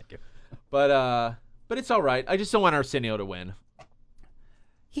 Nice. Thank you. But it's all right. I just don't want Arsenio to win.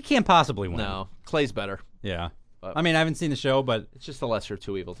 He can't possibly win. No. Clay's better. Yeah. I mean, I haven't seen the show, but it's just the lesser of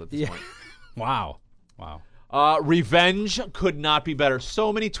two evils at this point. Wow. Revenge could not be better.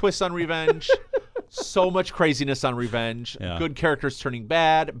 So many twists on Revenge. So much craziness on Revenge. Yeah. Good characters turning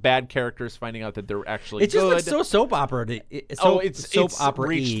bad characters finding out that they're actually it just good. looks so soap opera. It's soap opera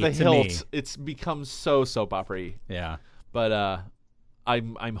reached the hilt. It's become so soap opera-y. Yeah. But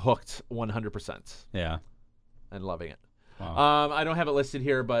I'm hooked 100%. Yeah. And loving it. Wow. I don't have it listed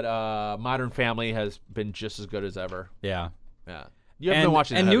here, but Modern Family has been just as good as ever. Yeah. Yeah. You haven't been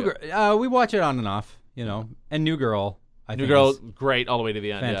watching that, and New Girl. We watch it on and off, And New Girl. New Girl, great all the way to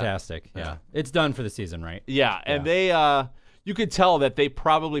the end. Fantastic. Yeah. It's done for the season, right? Yeah, and they, you could tell that they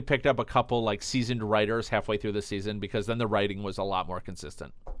probably picked up a couple like seasoned writers halfway through the season because then the writing was a lot more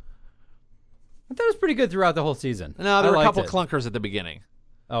consistent. I thought it was pretty good throughout the whole season. No, there were a couple clunkers at the beginning.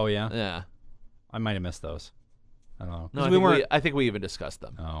 Oh yeah. Yeah. I might have missed those. I don't know. No, I think we even discussed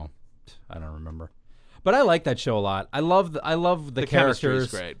them. Oh, I don't remember. But I like that show a lot. I love the characters. Chemistry's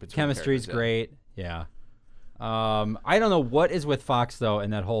great. Chemistry's great. Yeah. I don't know what is with Fox though,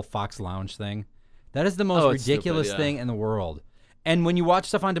 and that whole Fox Lounge thing. That is the most ridiculous thing in the world. And when you watch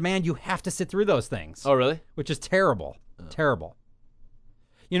stuff on demand, you have to sit through those things. Oh, really? Which is terrible. Terrible.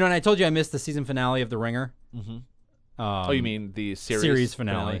 And I told you I missed the season finale of The Ringer. Mm-hmm. You mean the series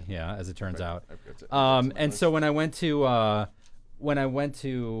finale? Yeah, as it turns out. And so when I went to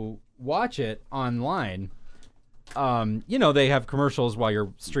watch it online, they have commercials while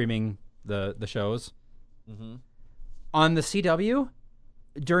you're streaming the shows. Mm-hmm. On the CW,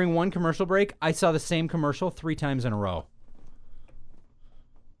 during one commercial break, I saw the same commercial 3 times in a row.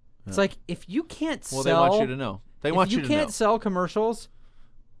 Yeah. It's like, if you can't sell... Well, they want you to know. They want you to know. If you can't sell commercials,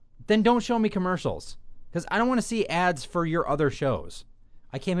 then don't show me commercials. Because I don't want to see ads for your other shows.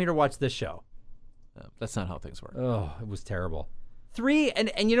 I came here to watch this show. That's not how things work. Oh, it was terrible. 3,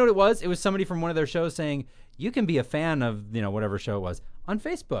 and you know what it was? It was somebody from one of their shows saying, you can be a fan of, whatever show it was, on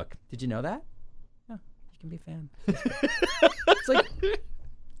Facebook. Did you know that? Yeah, you can be a fan. It's like,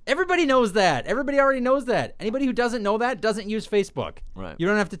 everybody knows that. Everybody already knows that. Anybody who doesn't know that doesn't use Facebook. Right. You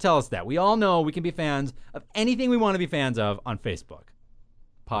don't have to tell us that. We all know we can be fans of anything we want to be fans of on Facebook.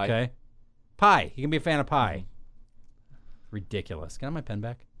 Pie. Okay? Pie. You can be a fan of pie. Ridiculous. Can I have my pen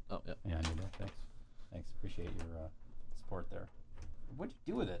back? Oh, yeah. Yeah, I need that. Thanks. Appreciate your support there. What'd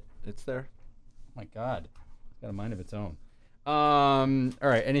you do with it? It's there. Oh, my God. It's got a mind of its own. All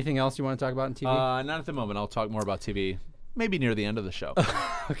right. Anything else you want to talk about in TV? Not at the moment. I'll talk more about TV maybe near the end of the show.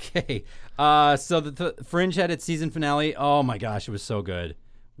 Okay. So the Fringe had its season finale. Oh, my gosh. It was so good.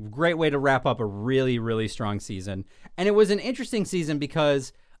 Great way to wrap up a really, really strong season. And it was an interesting season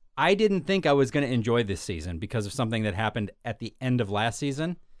because I didn't think I was going to enjoy this season because of something that happened at the end of last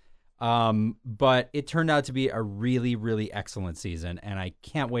season. But it turned out to be a really, really excellent season, and I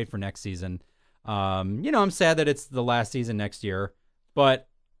can't wait for next season. I'm sad that it's the last season next year, but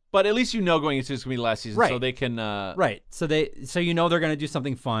at least going into it's gonna be the last season, right. So they can right. So they're gonna do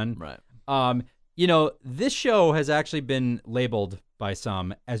something fun, right? This show has actually been labeled by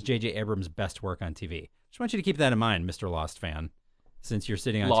some as J.J. Abrams' best work on TV. Just want you to keep that in mind, Mr. Lost fan, since you're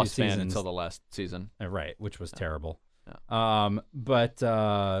sitting on Lost 2 seasons fan until the last season, right? Which was terrible. Yeah. But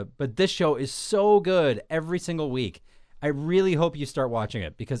this show is so good every single week. I really hope you start watching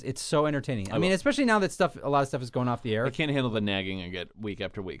it because it's so entertaining. I mean, especially now that a lot of stuff is going off the air. I can't handle the nagging I get week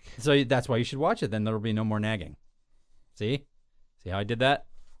after week. So that's why you should watch it. Then there will be no more nagging. See how I did that?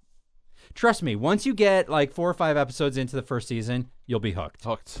 Trust me, once you get like 4 or 5 episodes into the first season, you'll be hooked.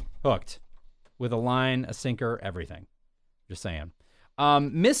 Hooked. With a line, a sinker, everything. Just saying.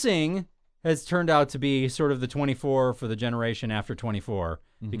 Missing has turned out to be sort of the 24 for the generation after 24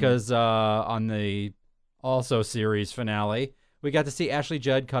 because on the also series finale, we got to see Ashley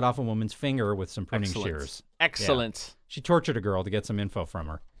Judd cut off a woman's finger with some pruning shears. Excellent. Yeah. She tortured a girl to get some info from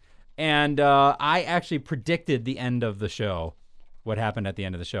her. And I actually predicted the end of the show, what happened at the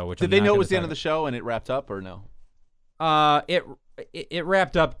end of the show. Which Did they know it was the end of the show and it wrapped up or no? It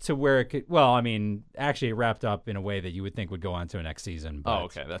wrapped up to where it could. Well, I mean, actually, it wrapped up in a way that you would think would go on to a next season. But,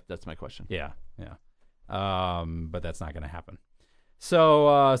 okay. That's my question. Yeah. But that's not going to happen.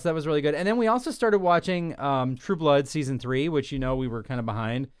 So that was really good. And then we also started watching True Blood season 3, which we were kind of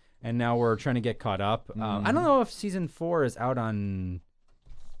behind, and now we're trying to get caught up. I don't know if season 4 is out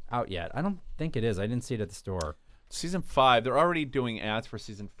yet. I don't think it is. I didn't see it at the store. Season 5, they're already doing ads for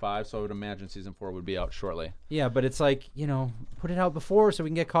season 5, so I would imagine season 4 would be out shortly. Yeah, but it's like, put it out before so we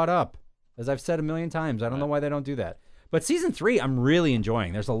can get caught up. As I've said a million times, I don't know why they don't do that. But season 3, I'm really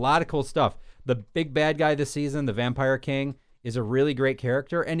enjoying. There's a lot of cool stuff. The big bad guy this season, the Vampire King, is a really great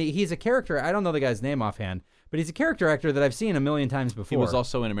character. And he's a character, I don't know the guy's name offhand, but he's a character actor that I've seen a million times before. He was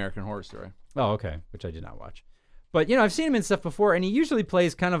also in American Horror Story. Oh, okay, which I did not watch. But, I've seen him in stuff before, and he usually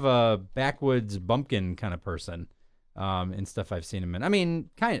plays kind of a backwoods bumpkin kind of person. In stuff I've seen him in. I mean,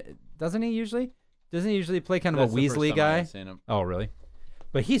 kind of, doesn't he usually? Doesn't he usually play kind of a Weasley guy? Oh, really?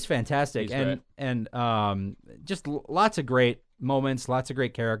 But he's fantastic. He's great. And just lots of great moments, lots of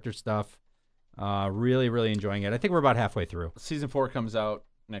great character stuff. Really, really enjoying it. I think we're about halfway through. Season 4 comes out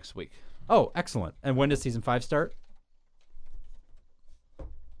next week. Oh, excellent. And when does season 5 start? Let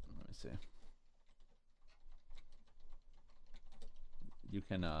me see. You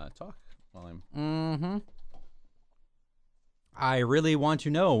can talk while I'm... Mm-hmm. I really want to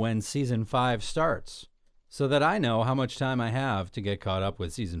know when season 5 starts so that I know how much time I have to get caught up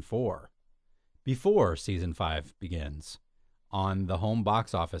with season 4 before season 5 begins on the home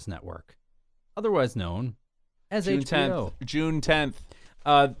box office network, otherwise known as June HBO. 10th. June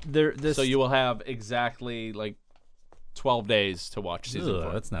 10th. So you will have exactly like 12 days to watch season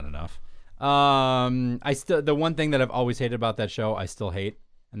 4. That's not enough. The one thing that I've always hated about that show, I still hate,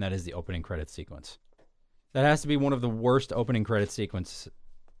 and that is the opening credits sequence. That has to be one of the worst opening credits sequence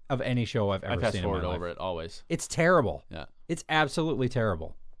of any show I've ever I seen fast forward in my life. over it always. It's terrible. Yeah. It's absolutely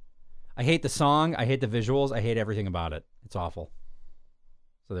terrible. I hate the song. I hate the visuals. I hate everything about it. It's awful.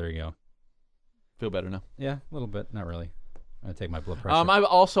 So there you go. Feel better now? Yeah, a little bit. Not really. I'm going to take my blood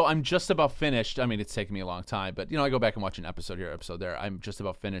pressure. I'm just about finished. I mean, it's taken me a long time, but I go back and watch an episode here, episode there. I'm just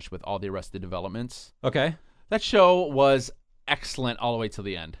about finished with all the Arrested Developments. Okay. That show was excellent all the way to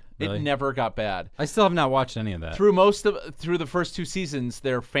the end. Really? It never got bad. I still have not watched any of that. Through the first 2 seasons,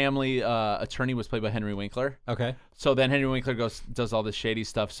 their family attorney was played by Henry Winkler. Okay. So then Henry Winkler does all this shady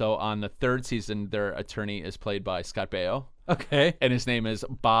stuff. So on the 3rd season, their attorney is played by Scott Baio. Okay. And his name is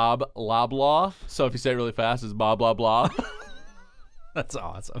Bob Loblaw. So if you say it really fast, it's Bob blah blah. That's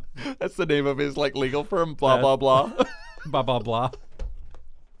awesome. That's the name of his legal firm. Blah blah blah. Blah blah blah.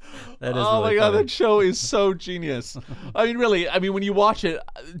 That is oh really my god, funny. that show is so genius. I mean, really. I mean, when you watch it,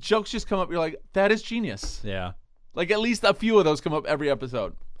 jokes just come up. You're like, that is genius. Yeah. Like at least a few of those come up every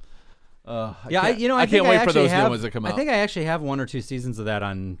episode. I can't think wait for those have, new ones to come out. I think I actually have 1 or 2 seasons of that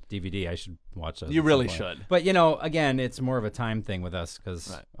on DVD. I should watch those. You at really some point. should. But again, it's more of a time thing with us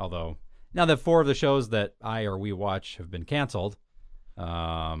because although now that 4 of the shows that we watch have been canceled,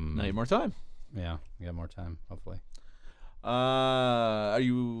 now you have more time. Yeah, we got more time. Hopefully. Are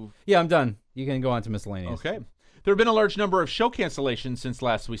you? Yeah, I'm done. You can go on to miscellaneous. Okay. There have been a large number of show cancellations since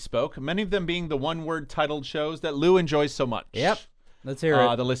last we spoke, many of them being the one-word titled shows that Lou enjoys so much. Yep. Let's hear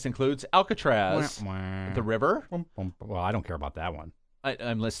it. The list includes Alcatraz, The River. Well, I don't care about that one.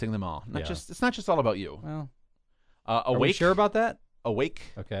 I'm listing them all. Yeah. It's not just all about you. Well, Awake. are we sure about that? Awake.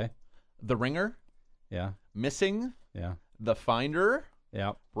 Okay. The Ringer. Yeah. Missing. Yeah. The Finder.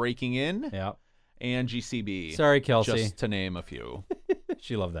 Yeah. Breaking In. Yeah. And GCB. Sorry, Kelsey. Just to name a few.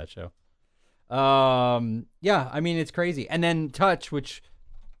 She loved that show. Yeah, I mean, it's crazy. And then Touch, which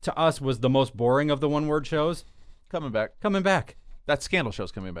to us was the most boring of the one-word shows, Coming back. That Scandal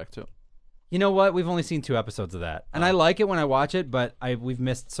show's coming back too. You know what? We've only seen 2 episodes of that. And I like it when I watch it, but we've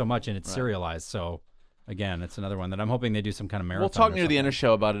missed so much and it's serialized. So, again, it's another one that I'm hoping they do some kind of marathon. We'll talk near the end something. of the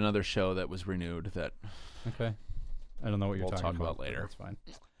show about another show that was renewed that Okay. I don't know what you're we'll talking talk about later. That's fine.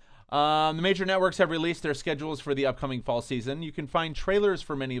 The major networks have released their schedules for the upcoming fall season. You can find trailers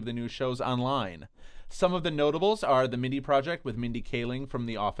for many of the new shows online. Some of the notables are The Mindy Project with Mindy Kaling from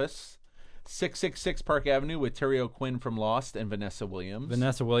The Office, 666 Park Avenue with Terry O'Quinn from Lost and Vanessa Williams.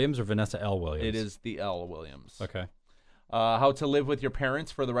 Vanessa Williams or Vanessa L. Williams? It is the L. Williams. Okay. How to Live with Your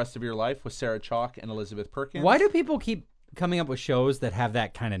Parents for the Rest of Your Life with Sarah Chalk and Elizabeth Perkins. Why do people keep coming up with shows that have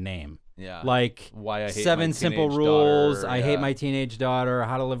that kind of name? Yeah. Like Why I Hate Seven My Simple Teenage Rules, Daughter, I yeah. Hate My Teenage Daughter,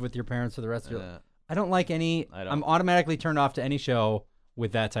 How to Live with Your Parents for the Rest of Your Life. I don't like any. I don't. I'm automatically turned off to any show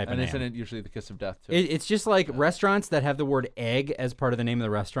with that type of And name. isn't it usually the kiss of death, too? It's just like restaurants that have the word egg as part of the name of the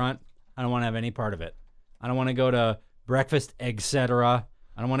restaurant. I don't want to have any part of it. I don't want to go to Breakfast Etc.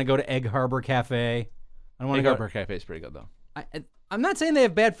 I don't want to go to Egg Harbor Cafe. I don't want Egg to go. Harbor Cafe is pretty good, though. I'm not saying they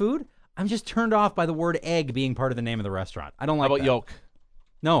have bad food. I'm just turned off by the word egg being part of the name of the restaurant. I don't like How about that. Yolk?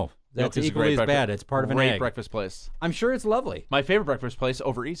 No, that's Yolk is a equally great as bad. It's part of an great egg. breakfast place. I'm sure it's lovely. My favorite breakfast place,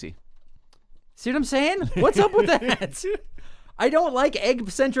 Over Easy. See what I'm saying? What's up with that? I don't like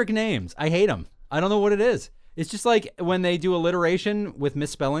egg-centric names. I hate them. I don't know what it is. It's just like when they do alliteration with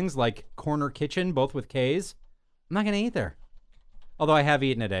misspellings, like Corner Kitchen, both with K's. I'm not going to eat there. Although I have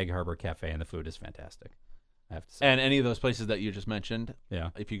eaten at Egg Harbor Cafe, and the food is fantastic. I have to say. And any of those places that you just mentioned, Yeah.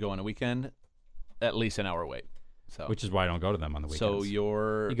 if you go on a weekend, at least an hour wait. So, Which is why I don't go to them on the weekends. so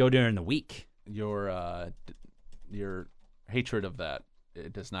your you go during the week. your hatred of that,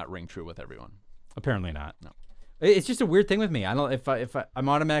 it does not ring true with everyone. Apparently not. No. It's just a weird thing with me. I don't. I'm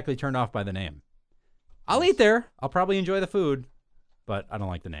automatically turned off by the name. I'll eat there. I'll probably enjoy the food, but I don't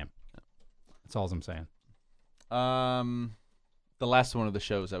like the name. That's all I'm saying. The last one of the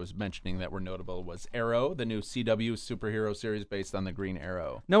shows I was mentioning that were notable was Arrow, the new CW superhero series based on the Green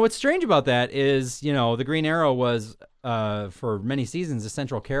Arrow. No, what's strange about that is, the Green Arrow was, for many seasons, a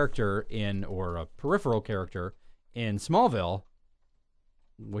central character or a peripheral character in Smallville,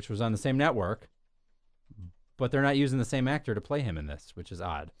 which was on the same network, but they're not using the same actor to play him in this, which is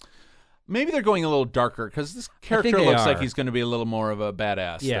odd. Maybe they're going a little darker because this character they looks like are. he's going to be a little more of a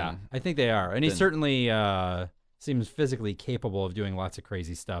badass. Yeah, I think they are. And he then- certainly seems physically capable of doing lots of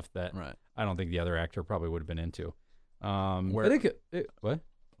crazy stuff that Right. I don't think the other actor probably would have been into. Where- I think what?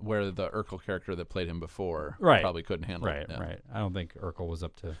 Where the Urkel character that played him before Right. probably couldn't handle Right, it. Yeah. right. I don't think Urkel was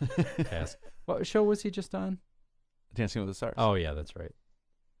up to task. What show was he just on? Dancing with the Stars. Oh, yeah, that's right.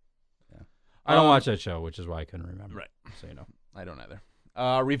 Yeah, I don't watch that show, which is why I couldn't remember. Right. So I don't either.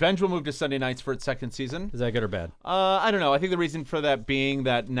 Revenge will move to Sunday nights for its second season. is that good or bad? I don't know. I think the reason for that being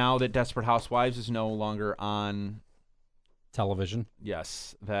that now that Desperate Housewives is no longer on, Television.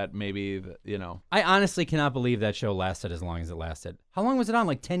 yes, that maybe, I honestly cannot believe that show lasted as long as it lasted. How long was it on?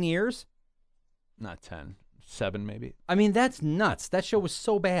 Like 10 years? not 10, 7 maybe. I mean, that's nuts. That show was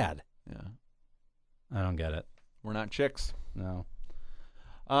so bad. Yeah. I don't get it. We're not chicks. No.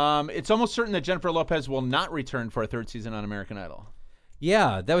 It's almost certain that Jennifer Lopez will not return for a third season on American Idol.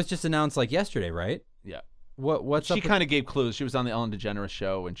 Yeah, that was just announced like yesterday, right? Yeah. What's up? She kind of gave clues. She was on the Ellen DeGeneres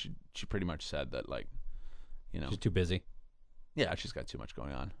show, and she pretty much said that, like, She's too busy. yeah, she's got too much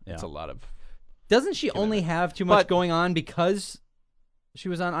going on. Yeah. It's a lot of. Doesn't she only have too much But- going on because she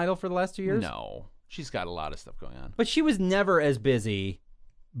was on Idol for the last 2 years? No, she's got a lot of stuff going on. But she was never as busy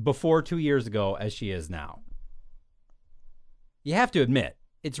before 2 years ago as she is now. You have to admit,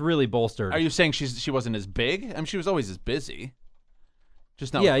 it's really bolstered. Are you saying she wasn't as big? I mean, she was always as busy.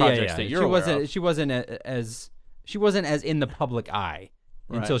 Just not yeah, with yeah, projects yeah. that you're aware of. She wasn't as in the public eye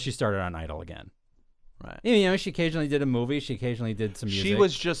until Right. she started on Idol again. Right. She occasionally did a movie. She occasionally did some music. She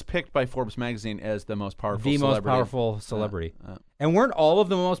was just picked by Forbes magazine as the most powerful the celebrity. most powerful celebrity. Uh, And weren't all of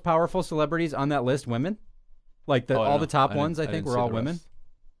the most powerful celebrities on that list women? Like oh, I all don't the know. top I didn't- ones, I I think, didn't were see all the women. rest.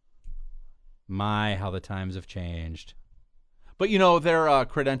 My, how the times have changed. But their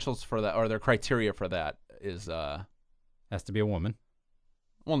credentials for that, or their criteria for that, is Has to be a woman.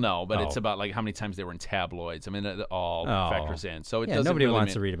 well, no, but Oh. it's about like how many times they were in tabloids. I mean, it all Oh. factors in. So it Yeah, doesn't nobody really wants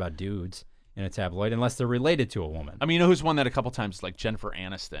mean, to read about dudes in a tabloid unless they're related to a woman. I mean, who's won that a couple times? Like Jennifer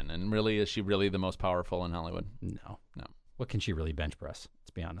Aniston, and really, is she really the most powerful in Hollywood? No. No. What can she really bench press? Let's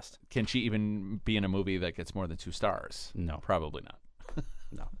be honest. Can she even be in a movie that gets more than 2 stars? No. Probably not.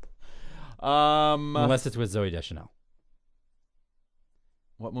 No. Um, Unless it's with Zoe Deschanel,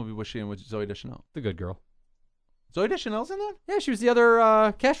 what movie was she in with Zoe Deschanel? the good girl. Zoe Deschanel's in that? Yeah, she was the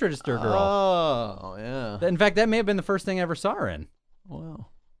other cash register girl. Oh, yeah. In fact, that may have been the first thing I ever saw her in. Wow.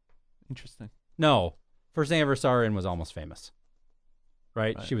 Interesting. No. First thing I ever saw her in was Almost Famous.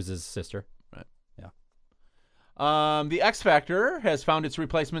 Right? Right. She was his sister. The X Factor has found its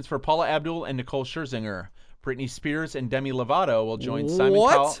replacements for Paula Abdul and Nicole Scherzinger. Britney Spears and Demi Lovato will join Simon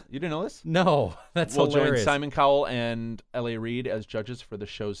What? Cowell. You didn't know this? No, that's Will join hilarious. Simon Cowell and L.A. Reid as judges for the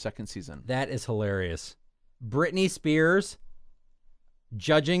show's second season. That is hilarious. Britney Spears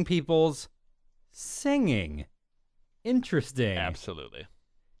judging people's singing. Interesting. Absolutely.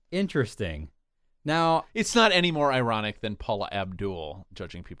 Interesting. Now, It's not any more ironic than Paula Abdul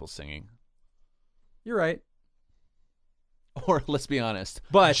judging people singing. you're right. Or, let's be honest,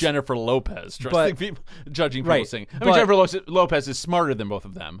 But- Jennifer Lopez but- judging people right, singing. I but- mean, Jennifer Lopez is smarter than both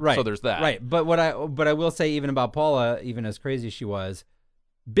of them, Right. so there's that. Right. But I will say, even about Paula, even as crazy as she was,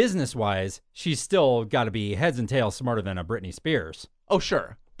 business-wise, she's still got to be heads and tails smarter than a Britney Spears. Oh,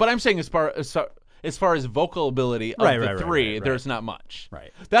 sure. But I'm saying as far as vocal ability of the three, right. there's not much.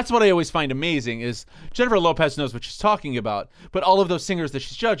 Right. That's what I always find amazing is Jennifer Lopez knows what she's talking about, but all of those singers that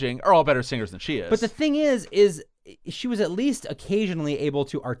she's judging are all better singers than she is. But the thing is she was at least occasionally able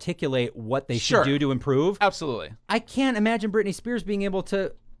to articulate what they Sure. should do to improve. Absolutely. I can't imagine Britney Spears being able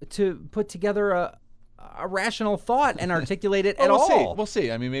to put together a rational thought and articulate it at we'll all. see. We'll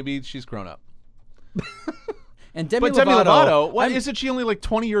see. I mean, maybe she's grown up. And Demi But Demi Lovato, I'm- isn't she only like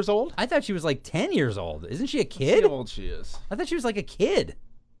 20 years old? I thought she was like 10 years old. Isn't she a See kid? how old she is. I thought she was like a kid.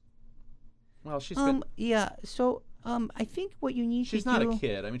 Well, she's been. Yeah. So, I think what you need She's to not do. a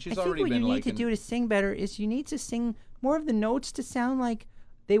kid. I mean, she's I think already what been you like. need to do to sing better is you need to sing more of the notes to sound like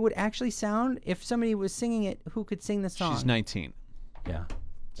they would actually sound if somebody was singing it who could sing the song. She's 19. Yeah.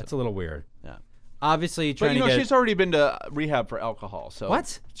 That's a little weird. Yeah. Obviously But trying you know, to get she's already been to rehab for alcohol. So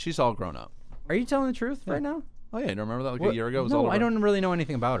What? She's all grown up. Are you telling the truth right now? Oh yeah, you don't remember that like What- a year ago? It was no, all over. I don't really know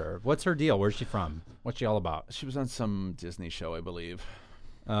anything about her. What's her deal? Where's she from? What's she all about? She was on some Disney show, I believe.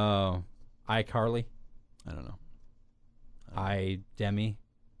 Oh, iCarly, I don't know. Demi.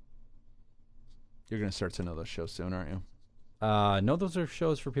 You're gonna start to know those shows soon, aren't you? No, those are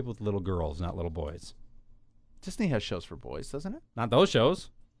shows for people with little girls, not little boys. Disney has shows for boys, doesn't it? Not those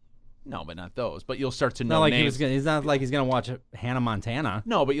shows. No, but not those. But you'll start to It's know not like names. he's not like he's gonna watch Hannah Montana.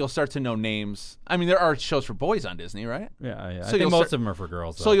 No, but you'll start to know names. I mean, there are shows for boys on Disney, right? Yeah. So I think you'll most start- of them are for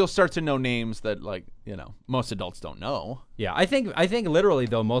girls. So though. you'll start to know names that, like, most adults don't know. Yeah, I think literally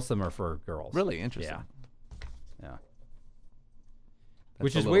though most of them are for girls. Really interesting. Yeah. That's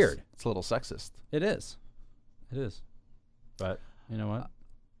Which a is little- weird. It's a little sexist. It is. But you know what?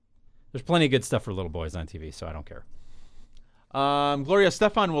 There's plenty of good stuff for little boys on TV, so I don't care. Gloria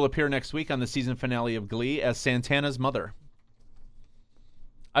Estefan will appear next week on the season finale of Glee as Santana's mother.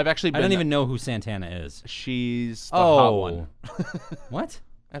 I've actually been. I don't even know who Santana is. She's the hot one. What?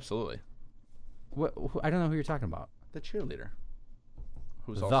 Absolutely. I don't know who you're talking about. The cheerleader.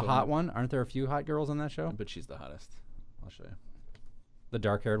 Who's The also hot one? Aren't there a few hot girls on that show? But she's the hottest. I'll show you. The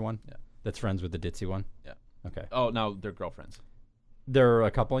dark-haired one? Yeah. That's friends with the ditzy one? Yeah. Okay. Oh, now they're girlfriends. They're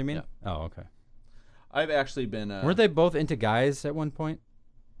a couple, you mean? Yeah. Oh, okay. I've actually been. Weren't they both into guys at one point?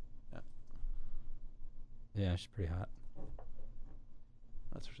 Yeah. Yeah, she's pretty hot.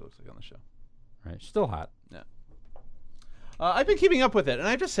 That's what she looks like on the show. Right. She's still hot. Yeah. I've been keeping up with it, and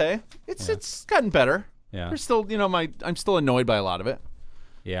I have to say, it's gotten better. Yeah. There's still, I'm still annoyed by a lot of it.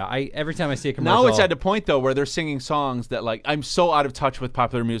 Yeah, every time I see a commercial. Now it's at the point though where they're singing songs that, like, I'm so out of touch with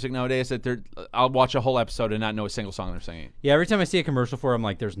popular music nowadays that I'll watch a whole episode and not know a single song they're singing. Yeah, every time I see a commercial for it, I'm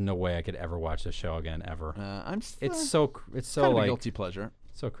like, there's no way I could ever watch this show again, ever. It's so kind of a like guilty pleasure.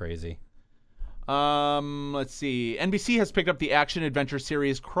 so crazy. Let's see. NBC has picked up the action-adventure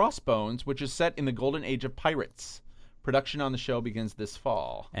series Crossbones, which is set in the golden age of pirates. Production on the show begins this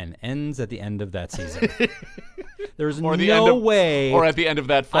fall. And ends at the end of that season. There's Or the no end of- way. Or at the end of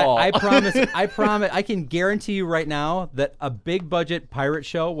that fall. I promise. I can guarantee you right now that a big budget pirate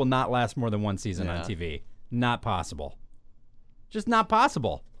show will not last more than one season on Yeah. TV. Not possible. Just not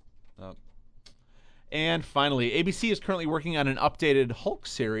possible. And finally, ABC is currently working on an updated Hulk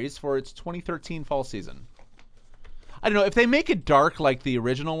series for its 2013 fall season. I don't know. If they make it dark like the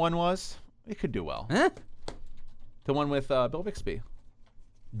original one was, it could do well. Huh? The one with Bill Bixby.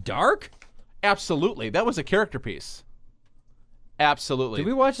 Dark? Absolutely. That was a character piece. Absolutely. Did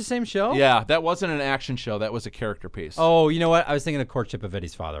we watch the same show? Yeah, that wasn't an action show. That was a character piece. Oh, you know what? I was thinking of Courtship of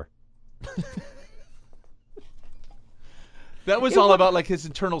Eddie's Father. That was all about, like, his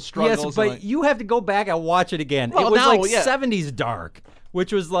internal struggles. Yes, and, but like, you have to go back and watch it again. Well, it was now, like yeah. 70s dark,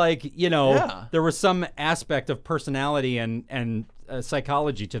 which was like, Yeah. there was some aspect of personality and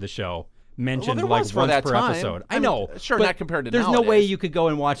psychology to the show mentioned there like was for once that per time. episode. I I mean, know. sure, but not compared to there's no way nowadays. you could go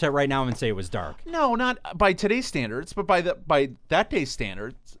and watch that right now and say it was dark. No, not by today's standards, but by that day's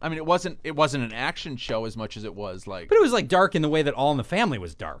standards. I mean, it wasn't an action show as much as it was like, But it was like dark in the way that All in the Family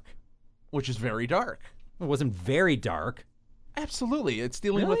was dark. which is very dark. It wasn't very dark. Absolutely, it's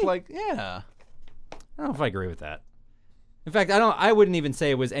dealing with Really? like, yeah. I don't know if I agree with that. In fact, I wouldn't even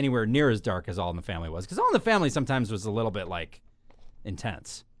say it was anywhere near as dark as All in the Family was, because All in the Family sometimes was a little bit like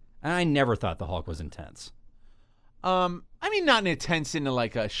intense. And I never thought the Hulk was intense. I mean, not intense in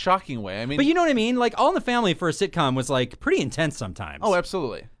like a shocking way. I mean, But you know what I mean? Like All in the Family for a sitcom was like pretty intense sometimes. oh,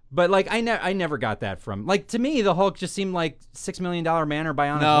 absolutely. But like I never got that from like to me the Hulk just seemed like $6 Million Man or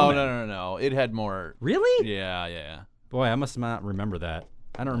Bionic Woman. No. It had more. Really? Yeah. Boy, I must not remember that.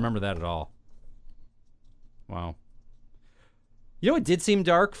 I don't remember that at all. Wow. You know what did seem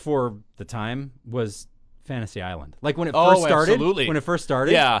dark for the time was Fantasy Island. Like when it first started. Absolutely. When it first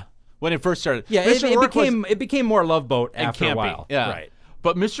started. Yeah. When it first started. Yeah, Mr. Rourke it became more Love Boat and after campy. a while. Yeah. Right.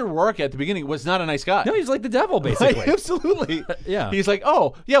 But Mr. Rourke at the beginning was not a nice guy. No, he's like the devil, basically. Absolutely. Yeah. He's like,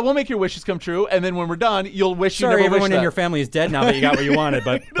 oh, yeah, we'll make your wishes come true, and then when we're done, you'll wish Sorry, you never everyone wished in that. your family is dead now that you got what you wanted,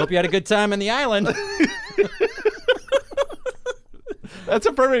 but hope you had a good time on the island. That's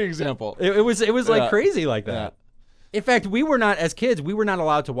a perfect example. It was like Yeah. crazy like that. In fact, we were not as kids. We were not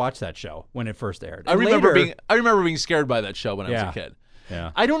allowed to watch that show when it first aired. I And remember later- being scared by that show when I was Yeah. a kid.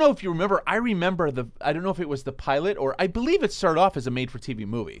 Yeah. I don't know if you remember. I don't know if it was the pilot or I believe it started off as a made-for-TV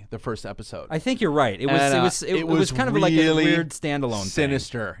movie. The first episode. I think you're right. It And, was kind of like a really weird standalone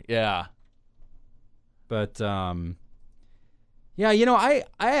sinister. thing. Yeah. But yeah, you know, I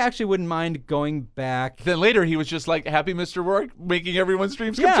actually wouldn't mind going back. Then later he was just like Happy Mr. Rourke, making everyone's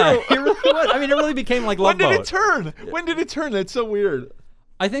dreams come Yeah, true. it really was. I mean, it really became like Love When did Boat. it turn? When did it turn? That's so weird.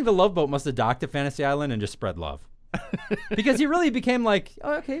 I think the Love Boat must have docked at Fantasy Island and just spread love. Because he really became like,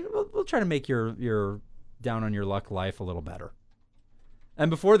 oh, okay, we'll try to make your down on your luck life a little better. And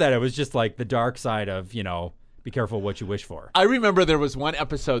before that, it was just like the dark side of, you know, be careful what you wish for. I remember there was one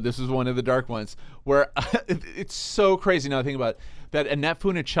episode, this was one of the dark ones, where it's so crazy now to think about it, that Annette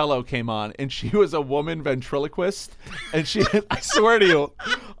Funicello came on, and she was a woman ventriloquist, and she, I swear to you,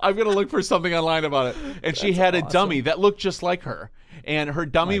 I'm going to look for something online about it, and she had a dummy that looked just like her. And her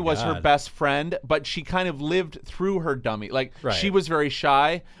dummy My was her God. best friend, but she kind of lived through her dummy. Like, Right. she was very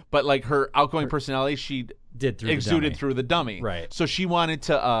shy, but like her outgoing personality, she Did through the exuded dummy. through the dummy. Right. So she wanted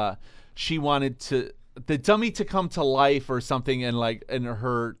the dummy to come to life or something, and like, and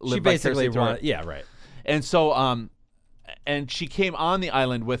her live She basically vicariously through her. wanted, yeah, right. And so, and she came on the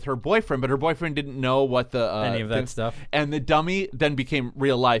island with her boyfriend, but her boyfriend didn't know what the Any of that stuff. And the dummy then became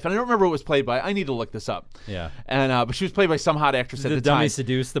real life. And I don't remember who it was played by. I need to look this up. Yeah. And but she was played by some hot actress at The the dummy time.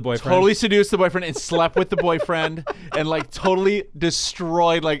 seduced the boyfriend. Totally seduced the boyfriend and slept with the boyfriend and like totally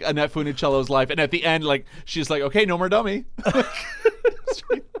destroyed like Annette Funicello's life. And at the end, like she's like, okay, no more dummy. It's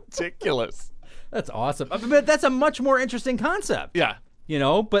ridiculous. That's awesome. But that's a much more interesting concept. Yeah. You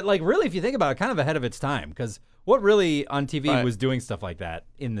know, but like really, if you think about it, kind of ahead of its time. Because what really on TV Right. was doing stuff like that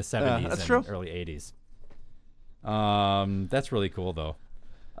in the 70s that's and true. early 80s. That's really cool, though.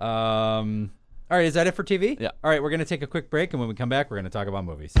 All right, is that it for TV? Yeah. All right, we're going to take a quick break, and when we come back, we're going to talk about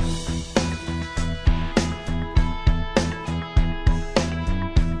movies.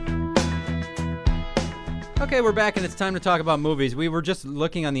 Okay, we're back, and it's time to talk about movies. We were just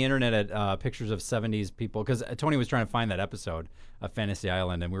looking on the internet at pictures of 70s people, because Tony was trying to find that episode of Fantasy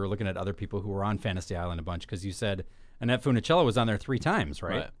Island, and we were looking at other people who were on Fantasy Island a bunch, because you said Annette Funicello was on there 3 times,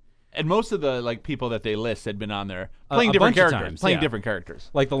 right? And most of the like people that they list had been on there A playing different bunch of characters. times, playing yeah. different characters.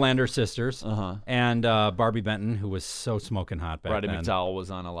 Like the Lander sisters Uh-huh. and Barbie Benton, who was so smoking hot back Roddy then. McDowell was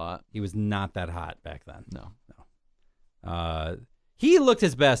on a lot. He was not that hot back then. No. He looked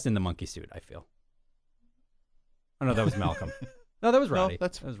his best in the monkey suit, I feel. Oh, no, that was Malcolm. No, that was Roddy.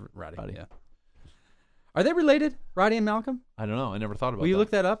 that's that was Roddy. Roddy. Yeah. Are they related, Roddy and Malcolm? I don't know. I never thought about Will you that. look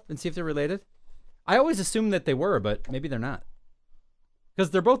that up and see if they're related? I always assumed that they were, but maybe they're not.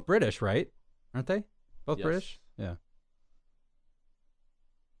 Because they're both British, right? Aren't they? Both Yes. British? Yeah.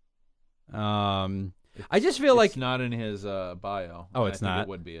 I just feel like it's not in his bio. Oh, I it's think not? It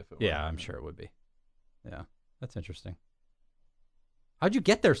would be if it were. yeah, I'm sure it would be. Yeah, that's interesting. How'd you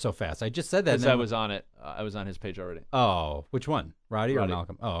get there so fast? I just said that. Because and then- I was on it. I was on his page already. Oh, which one? Roddy or Roddy.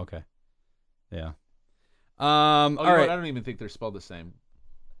 Malcolm? Oh, okay. Yeah. Oh, All you know right. what? I don't even think they're spelled the same.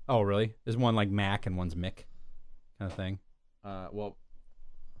 Oh, really? Is one like Mac and one's Mick, kind of thing? Well,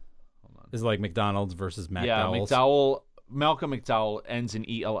 hold on. Is it like McDonald's versus McDowell's? Yeah, McDowell. Malcolm McDowell ends in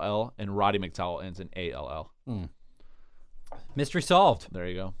ELL, and Roddy McDowell ends in ALL. Mystery solved. There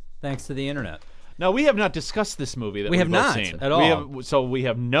you go. Thanks to the internet. Now we have not discussed this movie that We have we've both not seen. at We all. so we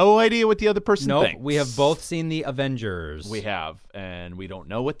have no idea what the other person Nope. thinks. We have both seen the Avengers. We have, and we don't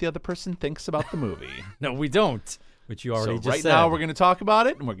know what the other person thinks about the movie. No, we don't. Which you already So just right said. now we're going to talk about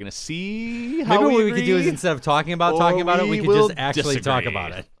it, and we're going to see how Maybe what we we could do is agree. instead of talking about or it, we we could will just actually talk disagree.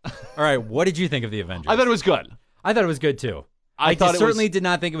 about it. All right. What did you think of the Avengers? I thought it was good. I thought it was good too. I thought it certainly was- did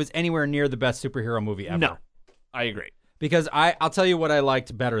not think it was anywhere near the best superhero movie ever. No, I agree. Because I'll tell you what I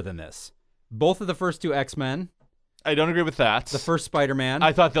liked better than this. Both of the first 2 X-Men, I don't agree with that. the first Spider-Man.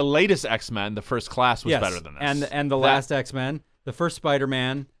 I thought the latest X-Men, the first class, was yes, better than this. and the last X-Men, the first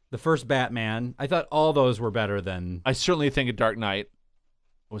Spider-Man, the first Batman. I thought all those were better than. I certainly think a Dark Knight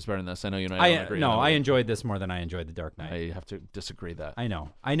was better than this. I know you and I don't agree. No, on that I one. enjoyed this more than I enjoyed The Dark Knight. I have to disagree that. I know.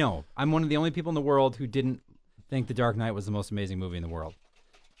 I'm one of the only people in the world who didn't think The Dark Knight was the most amazing movie in the world.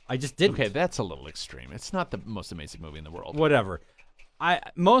 I just didn't. Okay, that's a little extreme. It's not the most amazing movie in the world. Whatever.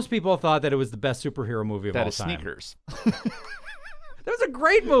 Most people thought that it was the best superhero movie of That all is time. Sneakers. That was a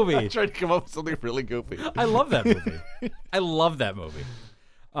great movie. I tried to come up with something really goofy. I love that movie. I love that movie.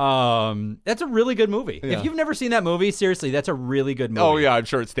 That's a really good movie. Yeah. If you've never seen that movie, seriously, that's a really good movie. Oh yeah, I'm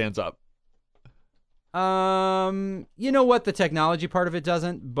sure it stands up. You know what? The technology part of it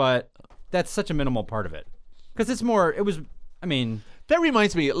doesn't, but that's such a minimal part of it. Because it's more, That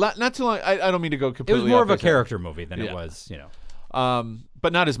reminds me, not too long. I don't mean to go it completely. was more off of a base here. character movie than it Yeah. was,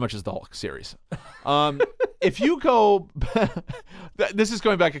 But not as much as the Hulk series. If you go, this is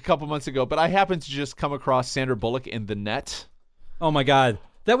going back a couple months ago, but I happened to just come across Sandra Bullock in The Net. Oh my God.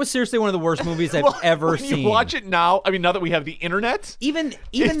 That was seriously one of the worst movies I've ever when seen. you watch it now, now that we have the internet, Even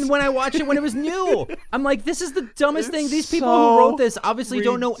when I watched it when it was new, I'm like, this is the dumbest thing. These people so who wrote this obviously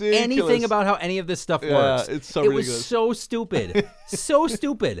don't know anything ridiculous. about how any of this stuff Yeah, works. it's so it ridiculous. was so stupid. So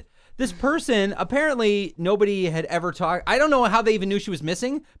stupid. This person, apparently nobody had ever talked. I don't know how they even knew she was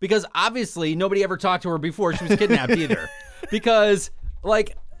missing, because obviously nobody ever talked to her before she was kidnapped either. Because,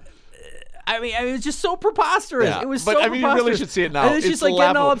 it was just so preposterous. Yeah, It was but, so I mean, you preposterous. really should see it now. And it's just like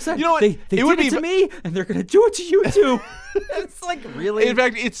getting all laughable. upset. You know what? They It would did it be- to me, and they're going to do it to you too. It's like, really? in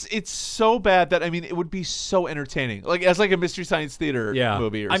fact, it's so bad that it would be so entertaining, as a Mystery Science Theater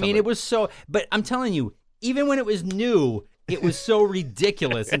movie or something. it was so, but I'm telling you, even when it was new, it was so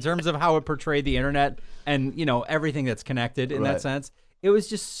ridiculous in terms of how it portrayed the internet and, everything that's connected in Right. that sense. It was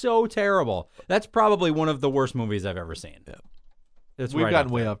just so terrible. That's probably one of the worst movies I've ever seen. Yeah. It's We've right gotten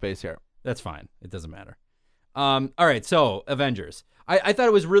up way there. off base here. That's fine. It doesn't matter. All right, so Avengers. I thought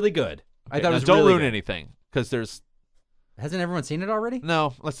it was really good. I thought it Now, was don't really ruin good. anything, because there's Hasn't everyone seen it already?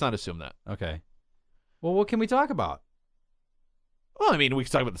 no. Let's not assume that. Okay. Well, what can we talk about? Well, we can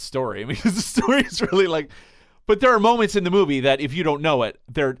talk about the story. Because the story is really but there are moments in the movie that if you don't know it,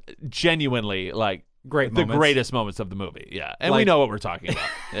 they're genuinely Great the moments. greatest moments of the movie. Yeah, and we Like- know what we're talking about.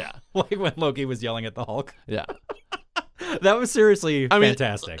 Yeah, Like when Loki was yelling at the Hulk. yeah. That was seriously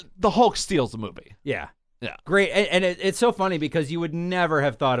fantastic. The Hulk steals the movie. Yeah. Yeah. Great. And it's so funny because you would never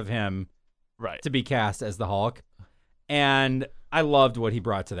have thought of him Right. to be cast as the Hulk. And I loved what he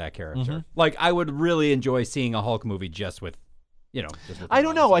brought to that character. I would really enjoy seeing a Hulk movie just with, just with I him don't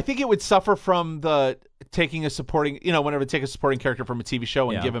on know. it. I think it would suffer from the taking a supporting, whenever they take a supporting character from a TV show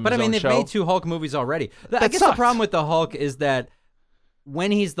and give him But his own they've show. made 2 Hulk movies already. I That guess the sucked. problem with the Hulk is that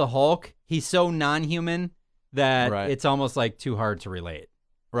when he's the Hulk, he's so non-human that Right. it's almost too hard to relate.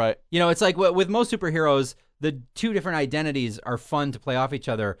 Right. It's like with most superheroes, the 2 different identities are fun to play off each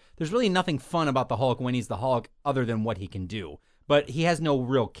other. There's really nothing fun about the Hulk when he's the Hulk other than what he can do. But he has no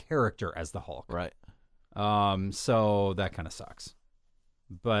real character as the Hulk. Right. So that kind of sucks.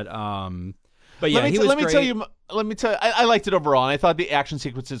 But yeah, let he was me great. tell you. I liked it overall, and I thought the action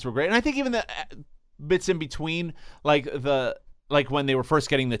sequences were great, and I think even the bits in between, when they were first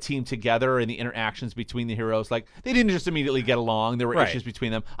getting the team together and the interactions between the heroes, they didn't just immediately get along. There were Right. issues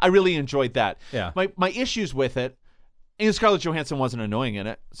between them. I really enjoyed that. Yeah. My issues with it, and Scarlett Johansson wasn't annoying in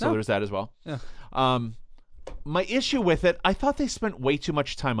it, so No. there's that as well. Yeah. My issue with it, I thought they spent way too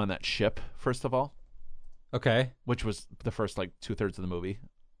much time on that ship. First of all, Okay. which was the first 2/3 of the movie.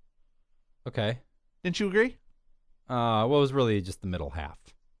 Okay. Didn't you agree? Well, it was really just the middle half.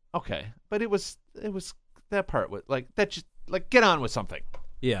 Okay, but it was that part was that just get on with something.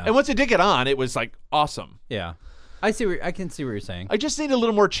 Yeah. And once it did get on, it was awesome. Yeah. I can see what you're saying. I just need a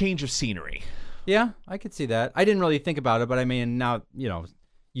little more change of scenery. Yeah, I could see that. I didn't really think about it, but now,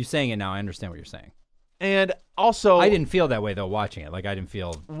 you saying it now, I understand what you're saying. And also, I didn't feel that way though watching it. I didn't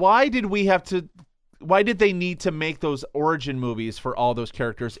feel. why did they need to make those origin movies for all those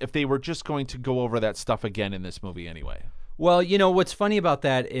characters if they were just going to go over that stuff again in this movie anyway? Well, what's funny about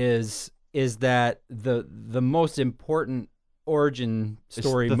that is that the most important origin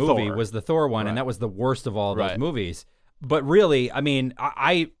story the movie Thor. was the Thor one, Right. and that was the worst of all those Right. movies. But really,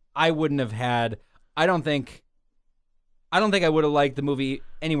 I wouldn't have had. I don't think I would have liked the movie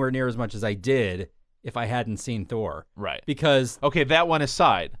anywhere near as much as I did if I hadn't seen Thor. Right. Because Okay, that one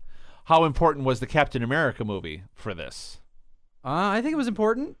aside, how important was the Captain America movie for this? I think it was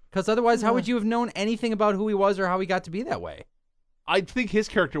important. Because otherwise, how would you have known anything about who he was or how he got to be that way? I think his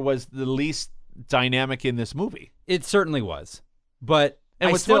character was the least dynamic in this movie. It certainly was. But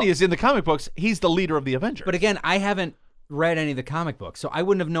And what's funny is in the comic books, he's the leader of the Avengers. But again, I haven't read any of the comic books, so I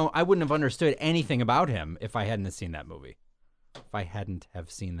wouldn't have understood anything about him if I hadn't have seen that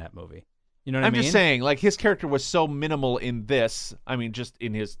movie. You know what I I'm mean? just saying, like, his character was so minimal in this. I mean, just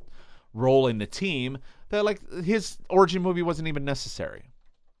in his role in the team, that like his origin movie wasn't even necessary.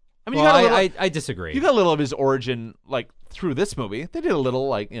 I mean, Well, you got a little, I disagree. you got a little of his origin like through this movie. They did a little,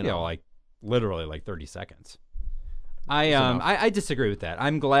 like, you know, like literally like 30 seconds. enough. I disagree with that.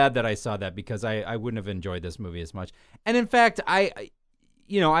 I'm glad that I saw that because I wouldn't have enjoyed this movie as much. And in fact, I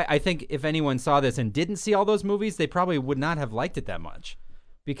think if anyone saw this and didn't see all those movies, they probably would not have liked it that much.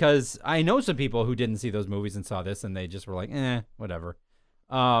 Because I know some people who didn't see those movies and saw this and they just were like, whatever.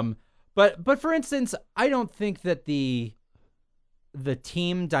 But for instance, I don't think that the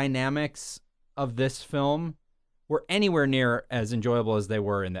team dynamics of this film were anywhere near as enjoyable as they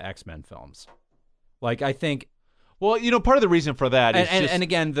were in the X-Men films. Like, I think, well, you know, part of the reason for that is and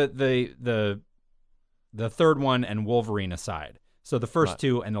again, the third one and Wolverine aside, so the first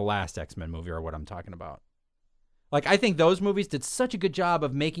two and the last X-Men movie are what I'm talking about. Like, I think those movies did such a good job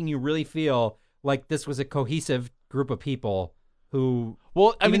of making you really feel like this was a cohesive group of people who,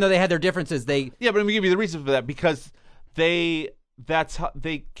 well, I even mean, though they had their differences, they yeah, but let me give you the reason for that, because that's how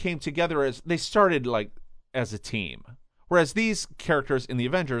they came together, as they started like as a team, whereas these characters in the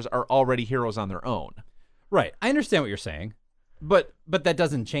Avengers are already heroes on their own. right. I understand what you're saying, but that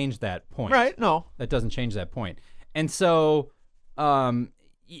doesn't change that point. Right? No. That doesn't change that point. And so,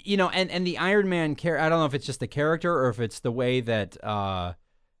 you know, and the Iron Man I don't know if it's just the character or if it's the way that Robert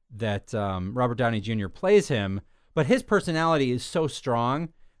Downey Jr. plays him, but his personality is so strong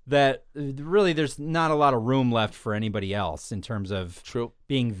that really there's not a lot of room left for anybody else in terms of True.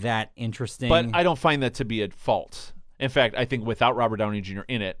 being that interesting. But I don't find that to be at fault. In fact, I think without Robert Downey Jr.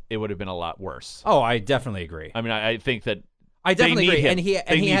 in it, it would have been a lot worse. Oh, I definitely agree. I mean, I think that I definitely they need agree.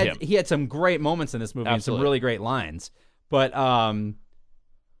 him. And he had some great moments in this movie and some Absolutely. really great lines. But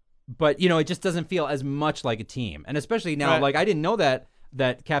you know, it just doesn't feel as much like a team. And especially now, Right. like, I didn't know that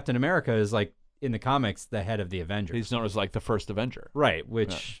Captain America is, like, in the comics, the head of the Avengers. he's known as like the first Avenger. Right,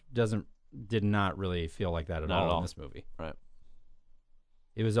 which did not really feel like that at Not all at all. in this movie. Right.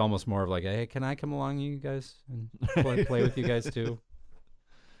 It was almost more of like, hey, can I come along, you guys, and play with you guys too?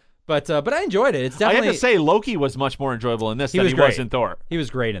 But I enjoyed it. It's I definitely have to say, Loki was much more enjoyable in this than was he great. was in Thor. he was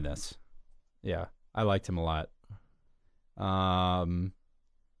great in this. Yeah, I liked him a lot.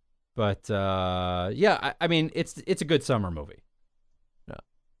 But yeah, I mean, it's a good summer movie.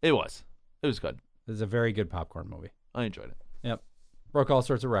 It was good. It's a very good popcorn movie. I enjoyed it. Yep, broke all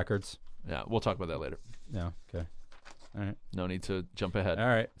sorts of records. Yeah, we'll talk about that later. Yeah. Okay. All right. No need to jump ahead. All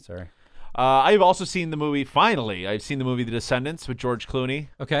right. Sorry. I've also seen the movie. Finally, I've seen the movie The Descendants with George Clooney.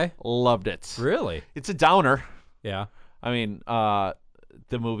 Okay. Loved it. Really? It's a downer. Yeah. I mean,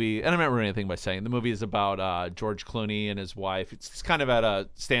 the movie, and I'm not ruining anything by saying the movie is about George Clooney and his wife. It's kind of at a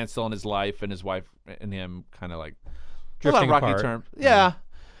standstill in his life, and his wife and him kind of like Drifting rocky apart. terms. Yeah.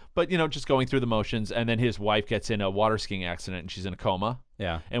 But, you know, just going through the motions, and then his wife gets in a water skiing accident, and she's in a coma.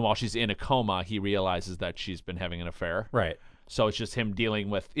 Yeah. And while she's in a coma, he realizes that she's been having an affair. Right. So it's just him dealing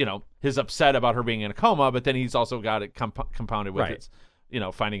with, you know, his upset about her being in a coma, but then he's also got it compounded with Right. his, you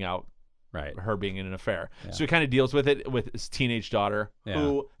know, finding out Right. her being in an affair. Yeah. So he kind of deals with it with his teenage daughter, Yeah.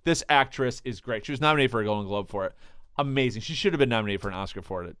 who this actress is great. She was nominated for a Golden Globe for it. Amazing. She should have been nominated for an Oscar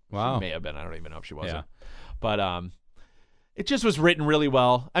for it. Wow. She may have been. I don't even know if she wasn't. Yeah. But it just was written really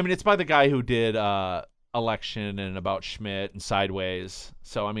well. I mean, it's by the guy who did Election and About Schmidt and Sideways.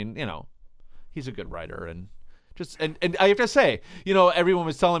 So, I mean, you know, he's a good writer. And just and I have to say, you know, everyone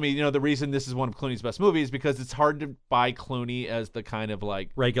was telling me, you know, the reason this is one of Clooney's best movies because it's hard to buy Clooney as the kind of like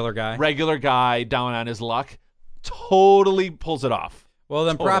Regular guy. regular guy down on his luck. Totally pulls it off. Well,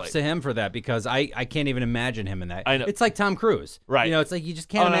 then props Totally. to him for that because I can't even imagine him in that. I know. It's like Tom Cruise. Right. You know, it's like you just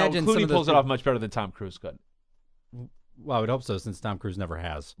can't Oh, no, imagine some Clooney of those pulls it off much better than Tom Cruise could. Well, I would hope so since Tom Cruise never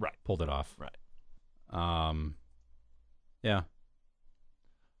has Right. pulled it off. Right. Yeah.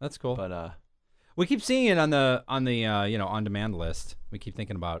 That's cool. But we keep seeing it on the you know, on demand list. We keep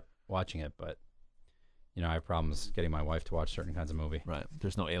thinking about watching it, but you know, I have problems getting my wife to watch certain kinds of movie. right,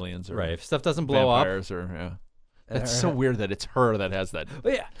 there's no aliens or Right. If stuff doesn't blow up. vampires or yeah. It's so weird that it's her that has that.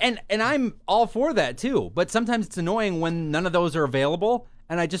 But yeah, and I'm all for that too. But sometimes it's annoying when none of those are available,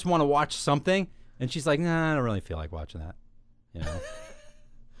 and I just want to watch something, and she's like, "Nah, I don't really feel like watching that." You know?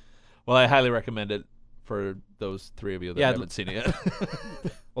 Well, I highly recommend it for those three of you that Yeah, haven't seen it yet.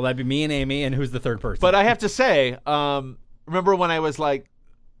 Well, that'd be me and Amy, and who's the third person? But I have to say, remember when I was like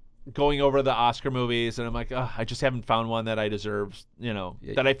going over the Oscar movies, and I'm like, oh, I just haven't found one that I deserve, you know,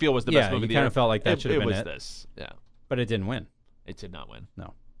 that I feel was the Yeah, best movie you of the kinda year. felt like that should have been was it. this. Yeah, but it didn't win. it did not win.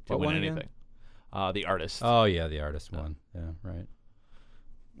 No. Didn't win won again? anything. The Artist. Oh yeah, the artist won. Yeah, right.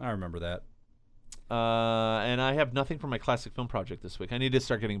 I remember that. And I have nothing for my classic film project this week. I need to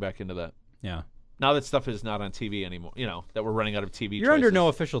start getting back into that. Yeah. Now that stuff is not on TV anymore, that we're running out of TV You're under choices. no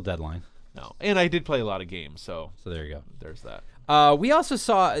official deadline. No. And I did play a lot of games, so So there you go. there's that. We also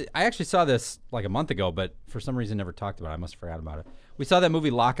I actually saw this like a month ago, but for some reason never talked about it. I must have forgot about it. We saw that movie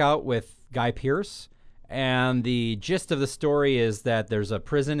Lockout with Guy Pearce, and the gist of the story is that there's a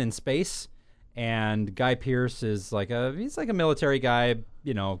prison in space, and Guy Pearce is he's like a military guy,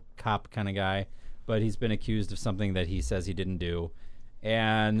 cop kind of guy, but he's been accused of something that he says he didn't do.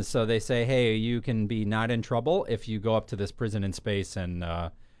 And so they say, hey, you can be not in trouble if you go up to this prison in space and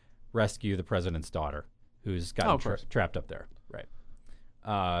rescue the president's daughter, who's gotten trapped up there.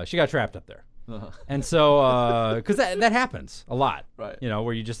 Right. She got trapped up there. And so, because that happens a lot, Right.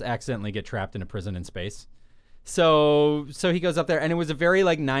 Where you just accidentally get trapped in a prison in space. So he goes up there, and it was a very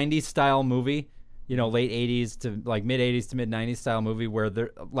 90s style movie, late 80s to mid 80s to mid 90s style movie where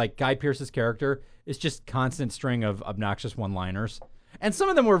Guy Pearce's character is just constant string of obnoxious one-liners. And some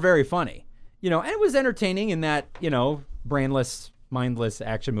of them were very funny, and it was entertaining in that, brainless, mindless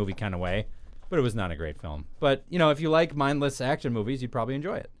action movie kind of way, but it was not a great film. But, if you like mindless action movies, you'd probably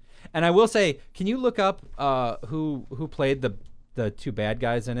enjoy it. And I will say, can you look up who played the two bad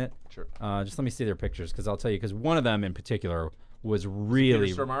guys in it? Sure. Just let me see their pictures, because I'll tell you, because one of them in particular was really...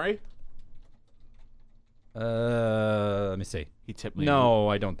 Peter Stormare? Let me see. He tipped me. No,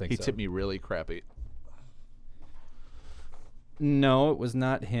 I don't think so. He tipped me really crappy. No, it was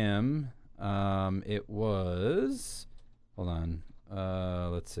not him. It was... Hold on.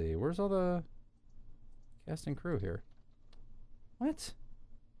 Let's see. Where's all the cast and crew here? What?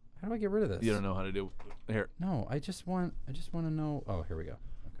 How do I get rid of this? You don't know how to do here. No, I just want to know. Oh, here we go.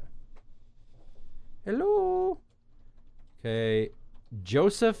 Okay. Hello. Okay.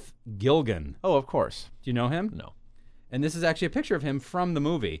 Joseph Gilgun. Oh, of course. Do you know him? No. And this is actually a picture of him from the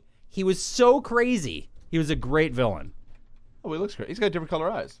movie. He was so crazy. He was a great villain. Oh, he looks great. He's got different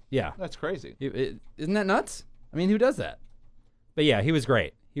color eyes. Yeah. That's crazy. Isn't that nuts? I mean, who does that? But yeah, he was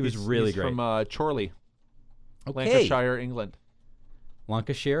great. He was really he's great. From Chorley, Okay. Lancashire, England.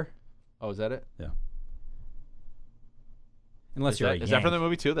 Lancashire? Oh, is that it? Yeah. Unless Is you're that, a is that Yank. from the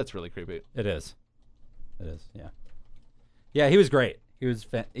movie too? That's really creepy. It is. It is. Yeah. Yeah, he was great. He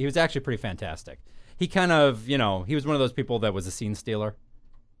was actually pretty fantastic. He kind of, he was one of those people that was a scene stealer.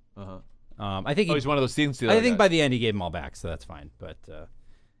 Uh-huh. I think he's one of those scenes. I think by the end he gave them all back, so that's fine. But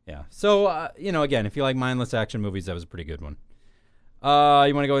yeah. So again, if you like mindless action movies, that was a pretty good one. You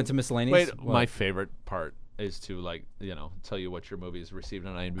want to go into miscellaneous? Wait, my favorite part is to tell you what your movie is received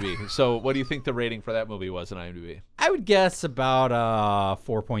on IMDb. So, what do you think the rating for that movie was on IMDb? I would guess about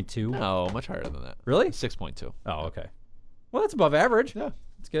 4.2. No, much higher than that. Really? 6.2. Oh, okay. Well, that's above average. Yeah,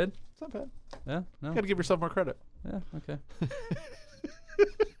 It's good. it's not bad. Yeah. No. Got to give yourself more credit. Yeah. Okay.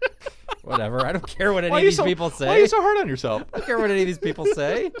 Whatever. I don't care what any Why of are you these so, people say. Why are you so hard on yourself? I don't care what any of these people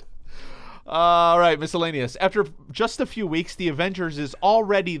say. All right, miscellaneous. After just a few weeks, The Avengers is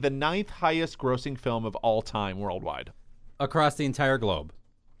already the 9th highest grossing film of all time worldwide. Across the entire globe.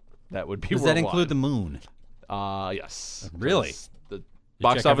 That would be Does worldwide. that include the moon? Yes. Really? 'Cause The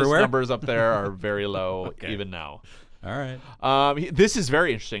box check office everywhere? numbers up there are very low Okay. even now. All right. This is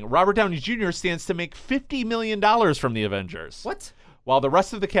very interesting. Robert Downey Jr. stands to make $50 million from The Avengers. What? While the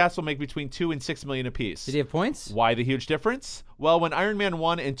rest of the cast will make between $2 and $6 million apiece. Did he have points? Why the huge difference? Well, when Iron Man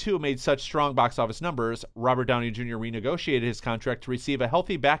 1 and 2 made such strong box office numbers, Robert Downey Jr. renegotiated his contract to receive a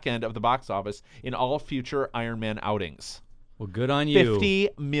healthy back end of the box office in all future Iron Man outings. Well, good on you.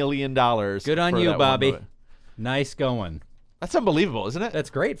 $50 million. Good on for you, that one Bobby. movie. Nice going. That's unbelievable, isn't it? That's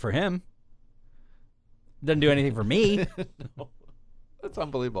great for him. Doesn't do anything for me. That's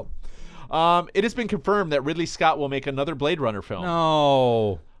unbelievable. It has been confirmed that Ridley Scott will make another Blade Runner film.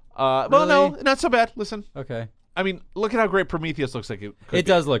 No. Well, no, Really? not so bad. Listen. Okay. I mean, look at how great Prometheus looks like it could It be.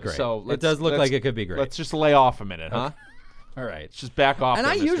 does look great. So It does look like it could be great. Let's just lay off a minute, huh? All right. Let's just back off. And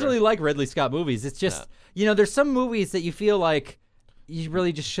there, I mister. usually like Ridley Scott movies. It's just, there's some movies that you feel like you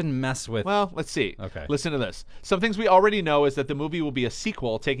really just shouldn't mess with. Well, let's see. Okay. Listen to this. Some things we already know is that the movie will be a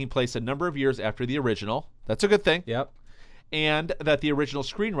sequel taking place a number of years after the original. That's a good thing. Yep. And that the original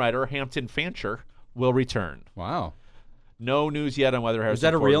screenwriter, Hampton Fancher, will return. Wow. No news yet on whether Harrison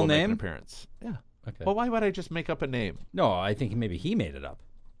that a Ford real will make an name? appearance. Yeah. Okay. Well, why would I just make up a name? No, I think maybe he made it up.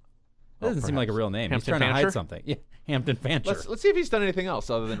 That doesn't seem like a perhaps. real name. Hampton He's trying to Fancher? hide something. Yeah. Hampton Fancher. Let's see if he's done anything else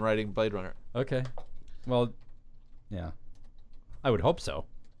other than writing Blade Runner. Okay. Well, yeah. I would hope so.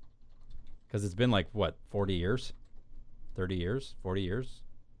 Because it's been 40 years? 30 years? 40 years?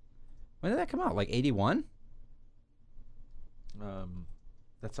 When did that come out? 81?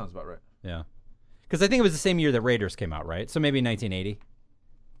 That sounds about right. Yeah. Because I think it was the same year that Raiders came out, right? So maybe 1980.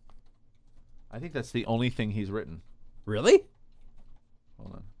 I think that's the only thing he's written. Really?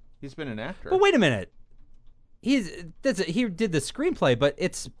 Hold on. He's been an actor. But wait a minute. He did the screenplay, but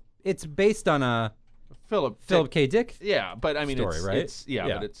it's based on a Philip K. Dick. Yeah, but I mean, story, it's, right? It's, yeah,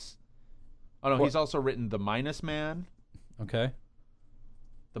 Yeah. but it's. Oh no, he's also written The Minus Man, Okay.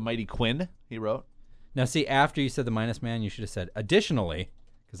 The Mighty Quinn. He wrote. Now, see, after you said the minus man, you should have said additionally,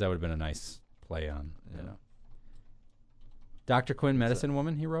 because that would have been a nice play on, you know. Dr. Quinn, Medicine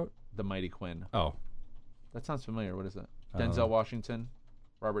Woman, he wrote? The Mighty Quinn. Oh, That sounds familiar. What is it? I don't Denzel know. Washington,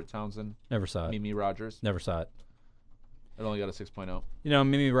 Robert Townsend, never saw it. Mimi Rogers. Never saw it. It only got a 6.0. You know,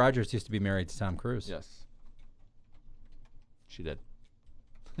 Mimi Rogers used to be married to Tom Cruise. Yes. She did.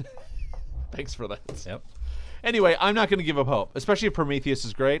 Thanks for that. Yep. Anyway, I'm not going to give up hope, especially if Prometheus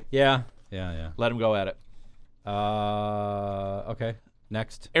is great. Yeah. Let him go at it. Okay.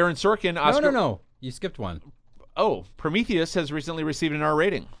 Next. Aaron Sorkin, Oscar. No. You skipped one. Oh, Prometheus has recently received an R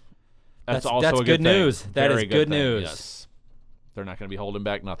rating. That's also that's a good good thing. news. That Very is good thing, news. Yes. They're not going to be holding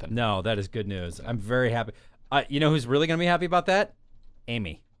back nothing. No, that is good news. I'm very happy. You know who's really going to be happy about that?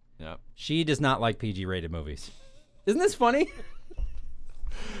 Amy. Yeah. She does not like PG-rated movies. Isn't this funny?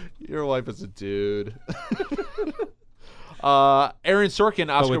 Your wife is a dude. Aaron Sorkin,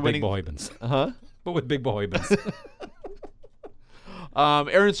 But with Oscar-winning. big boy-bins. Huh? But with big boy-bins.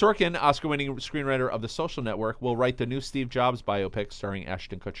 Aaron Sorkin, Oscar-winning screenwriter of The Social Network, will write the new Steve Jobs biopic starring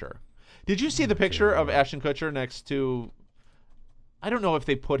Ashton Kutcher. Did you see the picture of Ashton Kutcher next to? I don't know if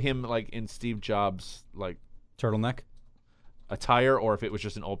they put him like in Steve Jobs like Turtleneck? attire or if it was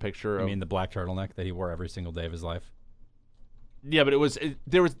just an old picture. I mean, the black turtleneck that he wore every single day of his life. Yeah, but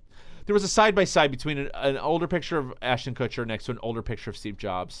there was a side by side between an older picture of Ashton Kutcher next to an older picture of Steve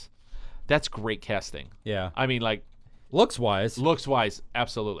Jobs. That's great casting. Yeah. I mean, like Looks-wise. looks wise,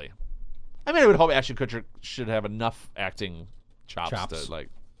 absolutely. I mean, I would hope Ashton Kutcher should have enough acting chops. To like.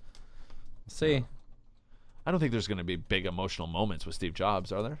 See. I don't think there's going to be big emotional moments with Steve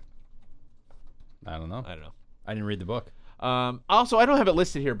Jobs, are there? I don't know. I don't know. I didn't read the book. Also, I don't have it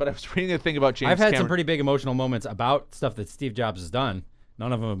listed here, but I was reading a thing about James I've had Cameron. some pretty big emotional moments about stuff that Steve Jobs has done.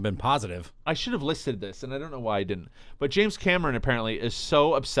 None of them have been positive. I should have listed this, and I don't know why I didn't. But James Cameron apparently is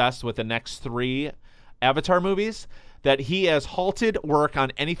so obsessed with the next 3 Avatar movies that he has halted work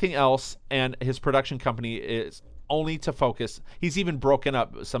on anything else, and his production company is only to focus. He's even broken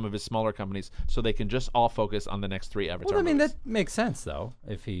up some of his smaller companies so they can just all focus on the next 3 Avatar Well, I mean, movies. that makes sense, though.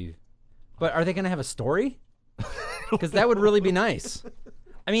 But are they going to have a story? Because that would really be nice.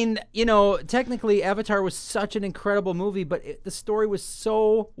 I mean, you know, technically, Avatar was such an incredible movie, but the story was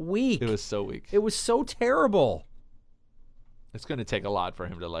so weak. It was so weak. It was so terrible. It's going to take a lot for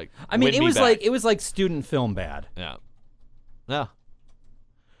him to like. I mean, win it me was back. like student film bad. Yeah.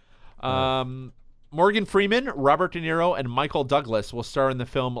 Morgan Freeman, Robert De Niro, and Michael Douglas will star in the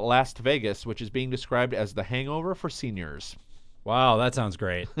film Las Vegas, which is being described as the hangover for seniors. Wow, that sounds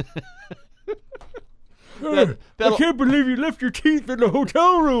great. That'll, can't believe you left your teeth in the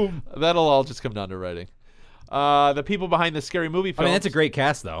hotel room. that'll all just come down to writing. The people behind the Scary Movie I films. mean, that's a great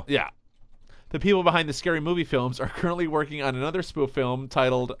cast, though. Yeah. The people behind the Scary Movie films are currently working on another spoof film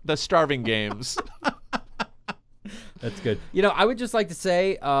titled The Starving Games. That's good. You know, I would just like to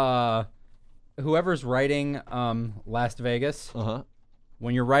say, whoever's writing Las Vegas, Uh-huh.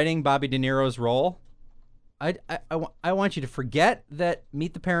 when you're writing Bobby De Niro's role, I want you to forget that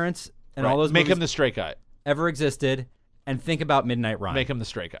Meet the Parents and all those Make movies him the straight guy. ever existed, and think about Midnight Run. Make him the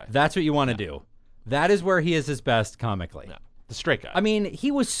straight guy. That's what you want to do. That is where he is his best comically. Yeah. The straight guy. I mean, he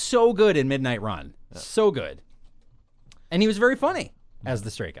was so good in Midnight Run. So good. And he was very funny as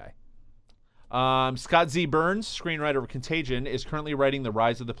the straight guy. Scott Z. Burns, screenwriter of Contagion, is currently writing the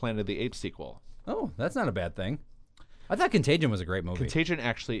Rise of the Planet of the Apes sequel. Oh, that's not a bad thing. I thought Contagion was a great movie. Contagion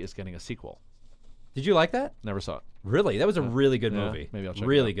actually is getting a sequel. Did you like that? Never saw it. Really? That was a really good Yeah, movie. maybe I'll check it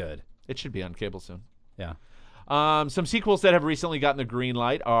Really out. good. It should be on cable soon. Yeah. Some sequels that have recently gotten the green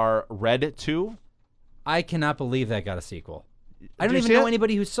light are Red 2. I cannot believe that got a sequel. I don't Did you even see know it?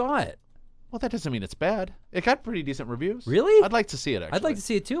 anybody who saw it. Well, that doesn't mean it's bad. It got pretty decent reviews. Really? I'd like to see it, actually. I'd like to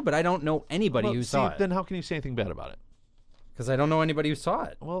see it too, but I don't know anybody Well, who see, saw it. Then how can you say anything bad about it? Because I don't know anybody who saw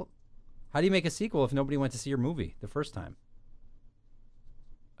it. Well, How do you make a sequel if nobody went to see your movie the first time?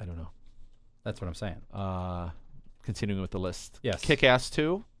 I don't know. That's what I'm saying. Continuing with the list. Yes. Kick-Ass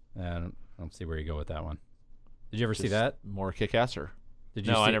 2. I don't see where you go with that one. Did you ever see Just that? More Kick-Asser. Did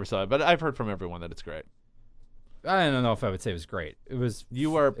you No, see I never saw it, but I've heard from everyone that it's great. I don't know if I would say it was great. It was.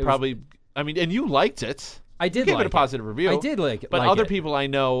 You are it was- probably... I mean, and you liked it. I did You gave like it a positive review. I did like But like other it. people I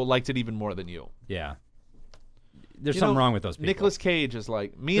know liked it even more than you. Yeah. There's You something know, wrong with those people. Nicolas Cage is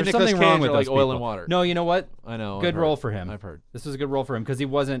like... Me There's and Nicolas something wrong Cage with are like those oil people. and water. No, you know what? I know. Good I've role heard. for him. I've heard. This was a good role for him because he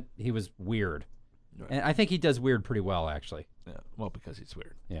was weird. And I think he does weird pretty well, actually. Yeah. Well, because he's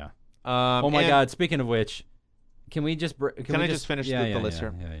weird. Yeah. Oh my God! Speaking of which, can we just can I just finish the list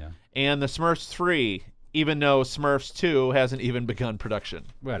here? Yeah. And the Smurfs 3, even though Smurfs 2 hasn't even begun production.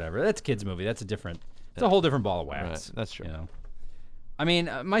 Whatever. That's a kids movie. That's a different. It's a whole different ball of wax. Right. That's true. You know. I mean,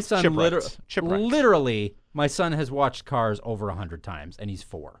 my son Chipwrecked. literally, my son has watched Cars over 100 times, and he's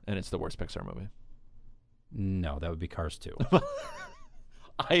 4. And it's the worst Pixar movie. No, that would be Cars 2.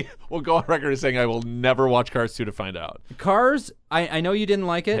 I will go on record as saying I will never watch Cars 2 to find out. Cars, I know you didn't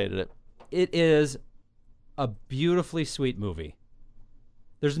like it. Hated it. It is a beautifully sweet movie.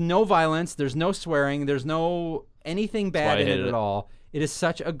 There's no violence. There's no swearing. There's no anything bad in it at all. It is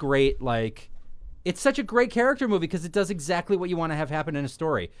such a great, it's such a great character movie because it does exactly what you want to have happen in a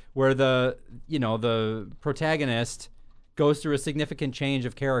story, where the protagonist goes through a significant change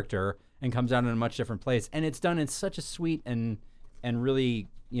of character and comes out in a much different place. And it's done in such a sweet and really,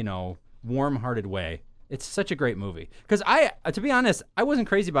 warm-hearted way. It's such a great movie. Because to be honest, I wasn't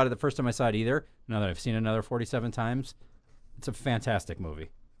crazy about it the first time I saw it either. Now that I've seen it another 47 times, it's a fantastic movie.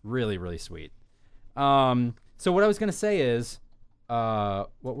 Really, really sweet. So what I was going to say is, what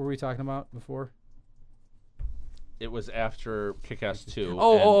were we talking about before? It was after Kick-Ass 2.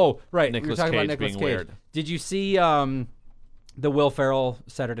 Right. Nicolas we were talking Cage about Nicolas being Cage. weird. Did you see the Will Ferrell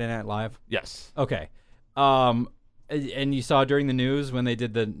Saturday Night Live? Yes. Okay. And you saw during the news when they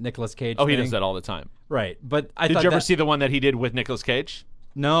did the Nicolas Cage Oh, he thing? does that all the time. Right. But I Did thought you ever see the one that he did with Nicolas Cage?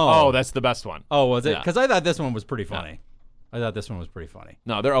 No. Oh, that's the best one. Oh, was it? Yeah. Because I thought this one was pretty funny.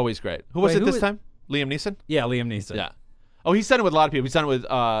 No, they're always great. Who was Wait, it who this was- time? Liam Neeson? Yeah, Liam Neeson. Yeah. Oh, he's done it with a lot of people. He's done it with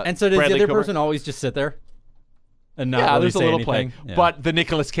And so does Bradley the other Cooper. person always just sit there and not Yeah, really there's a say little anything? play. Yeah. But the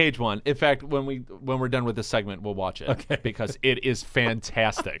Nicolas Cage one, in fact, when we're done with this segment, we'll watch it. Okay. Because it is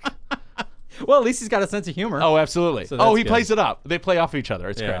fantastic. Well, at least he's got a sense of humor. Oh, absolutely. So that's He good. plays it up. They play off each other.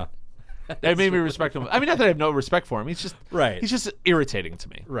 It's Yeah. great. It made me respect him. I mean, not that I have no respect for him. He's just Right. He's just irritating to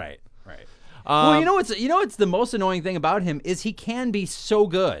me. Right. Well, Um, what's the most annoying thing about him is he can be so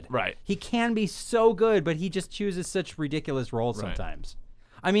good. Right. He can be so good, but he just chooses such ridiculous roles Right. sometimes.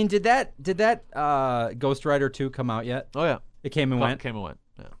 I mean, did that Ghost Rider 2 come out yet? Oh yeah. It came and went. Came and went.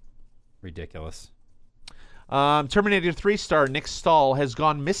 Yeah. Ridiculous. Terminator 3 star Nick Stahl has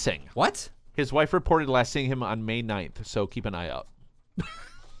gone missing. What? His wife reported last seeing him on May 9th, so keep an eye out.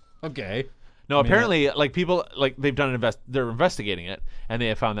 Okay. No, apparently, people they've done they're investigating it, and they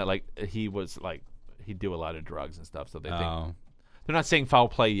have found that he'd do a lot of drugs and stuff. So they think they're not saying foul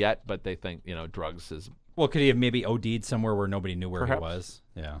play yet, but they think drugs is. Well, could he have maybe OD'd somewhere where nobody knew where Perhaps. he was?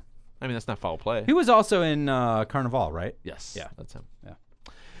 Yeah. I mean, that's not foul play. He was also in Carnival, right? Yes. Yeah. That's him. Yeah.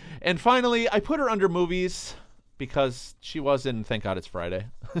 And finally, I put her under movies because she was in Thank God It's Friday.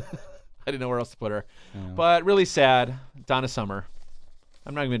 I didn't know where else to put her. Yeah. But really sad, Donna Summer.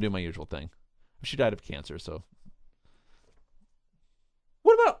 I'm not going to do my usual thing. She died of cancer, so.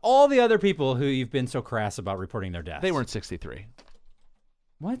 What about all the other people who you've been so crass about reporting their deaths? They weren't 63.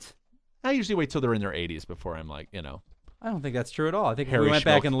 What? I usually wait till they're in their 80s before I'm like, I don't think that's true at all. I think if Harry we went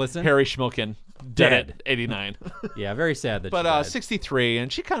back and listened. Harry Schmilkin, dead at 89. Yeah, very sad that she But died. 63,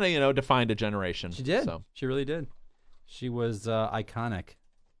 and she kind of, defined a generation. She did. So. She really did. She was iconic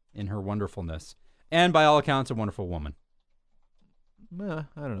in her wonderfulness. And by all accounts, a wonderful woman. I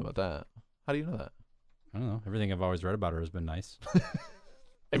don't know about that. How do you know that? I don't know. Everything I've always read about her has been nice.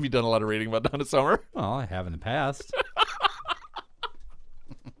 Have you done a lot of reading about Donna Summer? Well, I have in the past.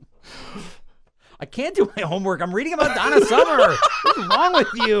 I can't do my homework. I'm reading about Donna Summer. What's wrong with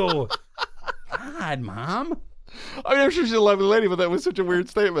you? God, Mom. I mean, I'm sure she's a lovely lady, but that was such a weird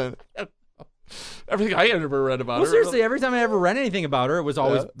statement. Everything I ever read about Well, her. seriously, every time I ever read anything about her, it was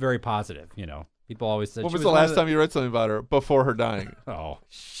always very positive. People always said. When she was the one of last time you read something about her? Before her dying. Oh,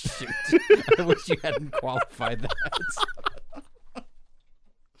 shoot. I wish you hadn't qualified that.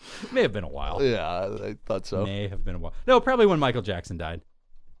 May have been a while. Yeah, I thought so. May have been a while. No, probably when Michael Jackson died.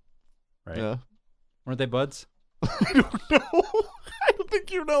 Right? Yeah. Weren't they buds? I don't know. I don't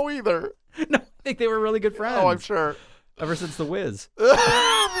think you know either. No, I think they were really good friends. Oh, I'm sure. Ever since The Wiz.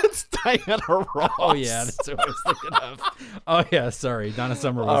 It's Diana Ross. Oh, yeah, that's what I was thinking of. Oh, yeah, sorry. Donna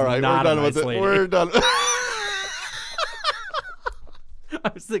Summer was All right, not we're done a nice with lady. it. We're done.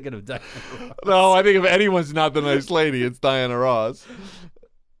 I was thinking of Diana Ross. No, I think if anyone's not the nice lady, it's Diana Ross.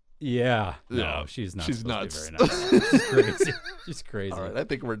 Yeah. Yeah, No, she's not. she's supposed to nuts. be very nice. She's crazy. She's crazy. All right, I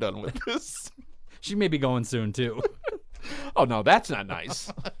think we're done with this. She may be going soon, too. Oh, no, that's not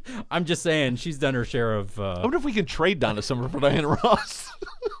nice. I'm just saying, she's done her share of... I wonder if we can trade Donna Summer for Diana Ross.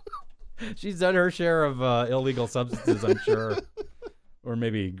 she's done her share of illegal substances, I'm sure. Or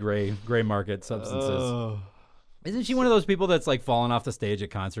maybe gray market substances. Isn't she one of those people that's like fallen off the stage at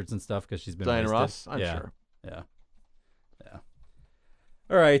concerts and stuff because she's been Diana wasted? Ross? I'm Yeah. sure. Yeah.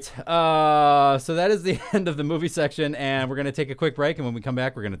 All right. So that is the end of the movie section, and we're going to take a quick break, and when we come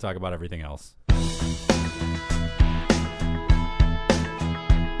back, we're going to talk about everything else.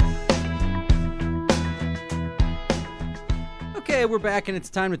 Okay, we're back, and it's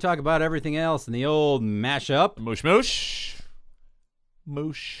time to talk about everything else in the old mashup. Moosh, moosh.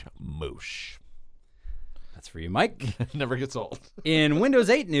 Moosh, moosh. That's for you, Mike. Never gets old. In Windows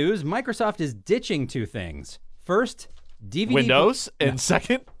 8 news, Microsoft is ditching two things. First, DVD. Windows, and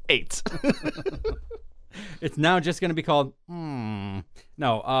second, 8. It's now just going to be called. No,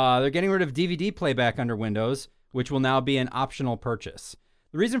 they're getting rid of DVD playback under Windows, which will now be an optional purchase.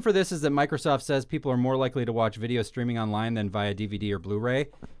 The reason for this is that Microsoft says people are more likely to watch video streaming online than via DVD or Blu-ray.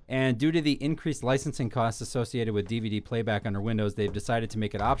 And due to the increased licensing costs associated with DVD playback under Windows, they've decided to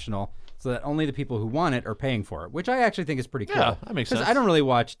make it optional so that only the people who want it are paying for it, which I actually think is pretty cool. Yeah, that makes sense. Because I don't really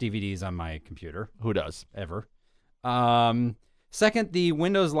watch DVDs on my computer. Who does? Ever. Second, the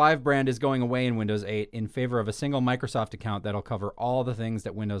Windows Live brand is going away in Windows 8 in favor of a single Microsoft account that'll cover all the things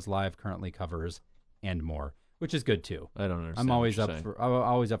that Windows Live currently covers and more, which is good too. I don't understand. I'm always what up you're saying. for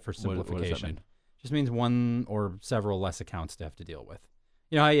always up for What does that simplification. mean? Just means one or several less accounts to have to deal with.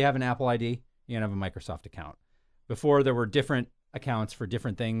 You know how you have an Apple ID? You can have a Microsoft account. Before there were different accounts for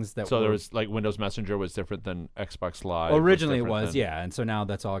different things that So were, there was like Windows Messenger was different than Xbox Live. originally it different was, than- yeah, and so now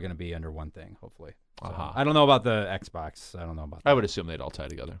that's all going to be under one thing, hopefully. So, Uh-huh. I don't know about the Xbox. I don't know about that. I would assume they'd all tie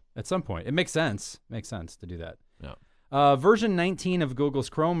together. At some point. It makes sense. Makes sense to do that. Yeah. Version 19 of Google's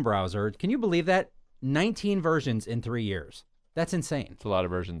Chrome browser. Can you believe that? 19 versions in 3 years. That's insane. It's a lot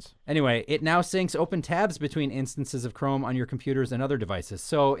of versions. Anyway, it now syncs open tabs between instances of Chrome on your computers and other devices.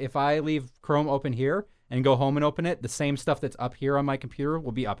 So if I leave Chrome open here and go home and open it, the same stuff that's up here on my computer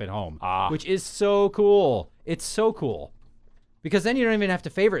will be up at home, which is so cool. It's so cool. Because then you don't even have to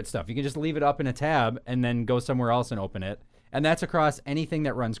favorite stuff. You can just leave it up in a tab and then go somewhere else and open it. And that's across anything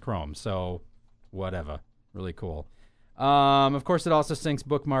that runs Chrome. So whatever. Really cool. Of course, it also syncs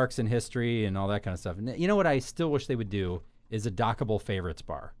bookmarks and history and all that kind of stuff. And you know what I still wish they would do is a dockable favorites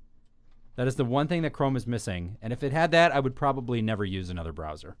bar. That is the one thing that Chrome is missing. And if it had that, I would probably never use another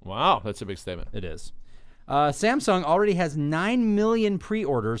browser. Wow, that's a big statement. It is. Samsung already has 9 million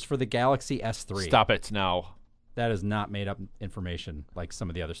pre-orders for the Galaxy S3. Stop it now. That is not made up information like some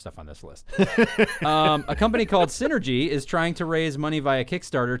of the other stuff on this list. A company called Synergy is trying to raise money via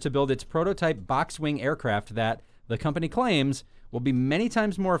Kickstarter to build its prototype box-wing aircraft that, the company claims, will be many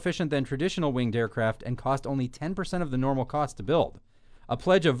times more efficient than traditional winged aircraft and cost only 10% of the normal cost to build. A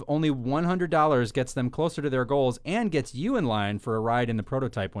pledge of only $100 gets them closer to their goals and gets you in line for a ride in the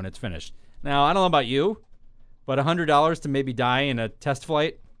prototype when it's finished. Now, I don't know about you, but $100 to maybe die in a test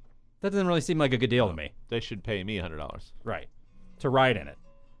flight, that doesn't really seem like a good deal to me. They should pay me $100. Right. To ride in it.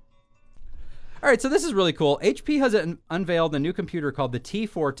 All right, so this is really cool. HP has unveiled a new computer called the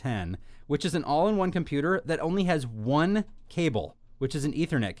T410, which is an all-in-one computer that only has one cable, which is an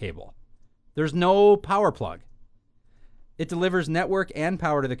Ethernet cable. There's no power plug. It delivers network and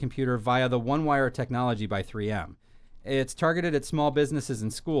power to the computer via the one-wire technology by 3M. It's targeted at small businesses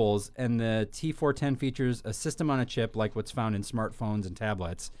and schools, and the T410 features a system on a chip like what's found in smartphones and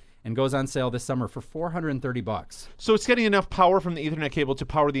tablets, and goes on sale this summer for $430. So it's getting enough power from the Ethernet cable to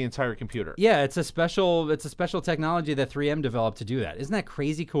power the entire computer. Yeah, it's a special technology that 3M developed to do that. Isn't that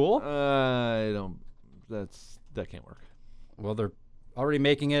crazy cool? I don't. That can't work. Well, they're already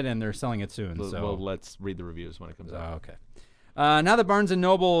making it and they're selling it soon. So Well, let's read the reviews when it comes out. okay. Now that Barnes &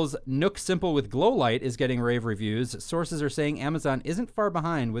 Noble's Nook Simple with Glow Light is getting rave reviews, sources are saying Amazon isn't far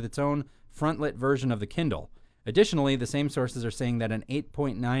behind with its own front-lit version of the Kindle. Additionally, the same sources are saying that an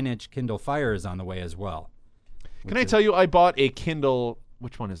 8.9-inch Kindle Fire is on the way as well. Can I tell you, I bought a Kindle.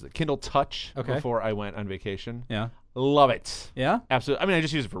 Which one is it? Kindle Touch. Okay. Before I went on vacation. Yeah? Love it. Yeah? Absolutely. I mean, I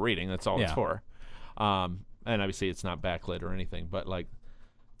just use it for reading. That's all it's Yeah. for. And obviously, it's not backlit or anything. But like,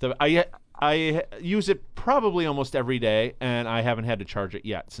 I use it probably almost every day, and I haven't had to charge it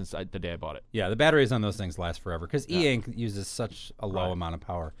yet since the day I bought it. Yeah, the batteries on those things last forever because e-ink uses such a low amount of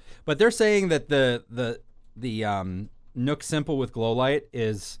power. But they're saying that the Nook Simple with Glow Light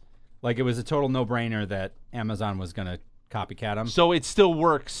is like it was a total no-brainer that Amazon was going to copycat them. So it still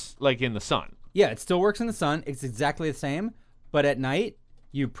works like in the sun. Yeah, it still works in the sun. It's exactly the same, but at night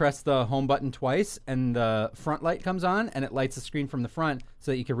you press the home button twice and the front light comes on and it lights the screen from the front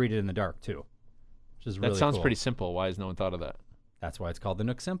so that you can read it in the dark too. Which is really That sounds cool. pretty simple. Why has no one thought of that? That's why it's called the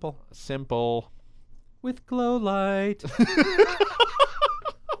Nook Simple Simple. with Glow Light.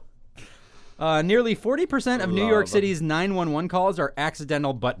 Nearly 40% of New York Love. City's 911 calls are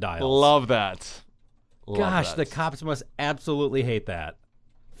accidental butt dials. Love that. Love Gosh, that. the cops must absolutely hate that.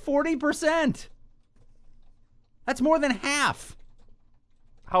 40%. That's more than half.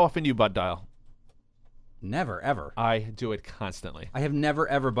 How often do you butt dial? Never, ever. I do it constantly. I have never,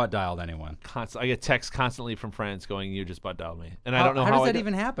 ever butt dialed anyone. I get texts constantly from friends going, "You just butt dialed me," and I don't know how does I that do-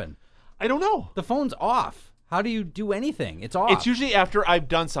 even happen? I don't know. The phone's off. How do you do anything? It's off. It's usually after I've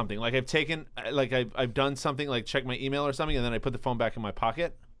done something. Like I've done something, like check my email or something, and then I put the phone back in my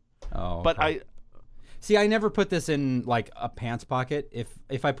pocket. Oh, But okay. I never put this in like a pants pocket.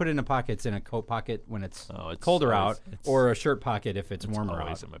 If I put it in a pocket, it's in a coat pocket when it's it's colder always- out, it's- or a shirt pocket if it's warmer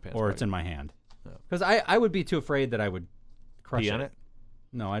always out, in my pants or it's pocket. in my hand. Because I would be too afraid that I would crush Pee on it?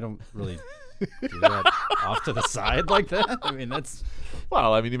 No, I don't really do that off to the side like that. I mean, that's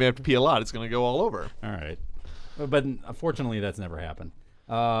Well, I mean, you may have to pee a lot. It's going to go all over. all right. But unfortunately, that's never happened.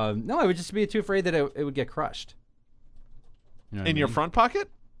 No, I would just be too afraid that it would get crushed. You know what I In your mean? front pocket?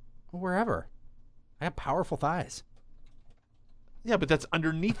 Wherever. I have powerful thighs. Yeah, but that's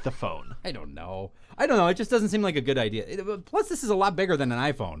underneath the phone. I don't know. It just doesn't seem like a good idea. Plus, this is a lot bigger than an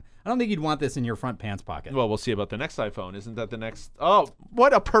iPhone. I don't think you'd want this in your front pants pocket. Well, we'll see about the next iPhone. Isn't that the next? Oh,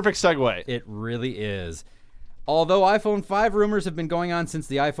 what a perfect segue. It really is. Although iPhone 5 rumors have been going on since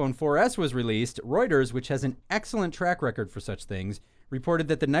the iPhone 4S was released, Reuters, which has an excellent track record for such things, reported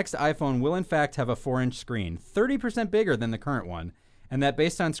that the next iPhone will in fact have a 4-inch screen, 30% bigger than the current one, and that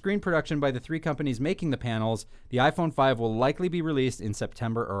based on screen production by the three companies making the panels, the iPhone 5 will likely be released in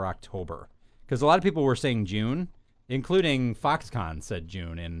September or October. Because a lot of people were saying June, including Foxconn said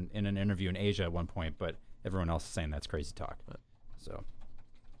June in an interview in Asia at one point, but everyone else is saying that's crazy talk. So,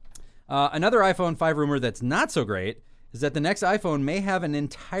 another iPhone 5 rumor that's not so great is that the next iPhone may have an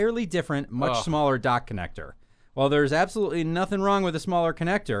entirely different, much smaller dock connector. While there's absolutely nothing wrong with a smaller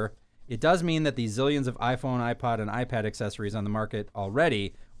connector, it does mean that the zillions of iPhone, iPod, and iPad accessories on the market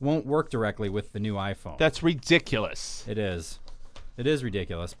already won't work directly with the new iPhone. That's ridiculous. It is. It is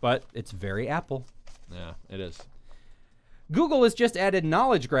ridiculous, but it's very Apple. Yeah, it is. Google has just added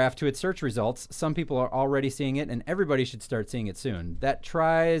Knowledge Graph to its search results. Some people are already seeing it, and everybody should start seeing it soon.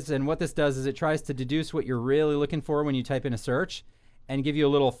 What this does is it tries to deduce what you're really looking for when you type in a search and give you a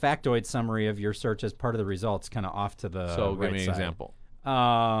little factoid summary of your search as part of the results, kind of off to the So right give me an side. example.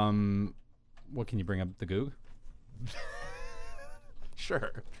 What can you bring up? The Goog?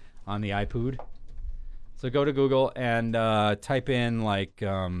 Sure. On the iPod. So go to Google and type in I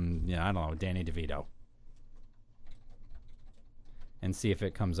don't know, Danny DeVito. And see if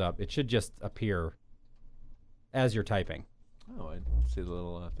it comes up. It should just appear as you're typing. Oh, I see the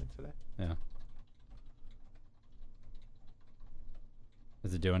little thing today. Yeah.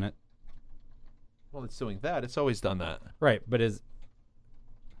 Is it doing it? Well, it's doing that. It's always done that. Right, but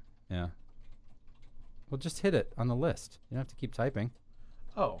yeah. Well, just hit it on the list. You don't have to keep typing.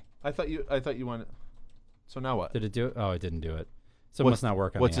 Oh, I thought you wanted. So now what? Did it do it? Oh, it didn't do it. So it must not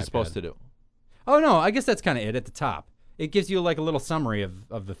work on What's the it supposed iPad. to do? Oh, no, I guess that's kind of it at the top. It gives you like a little summary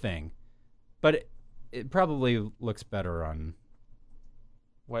of the thing. But it probably looks better on...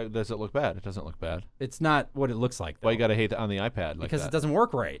 Why does it look bad? It doesn't look bad. It's not what it looks like, though. Why you got to hate it on the iPad like because that? it doesn't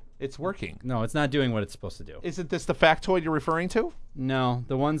work right. It's working. No, it's not doing what it's supposed to do. Isn't this the factoid you're referring to? No,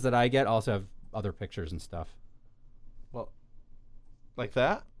 the ones that I get also have other pictures and stuff. Well, like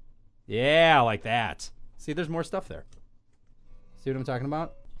that? Yeah, like that. See, there's more stuff there. See what I'm talking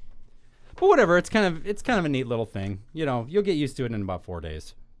about? But whatever, it's kind of a neat little thing. You know, you'll get used to it in about 4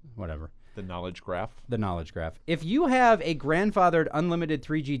 days. Whatever. The knowledge graph. The Knowledge Graph. If you have a grandfathered unlimited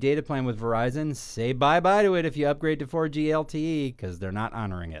 3G data plan with Verizon, say bye-bye to it if you upgrade to 4G LTE, because they're not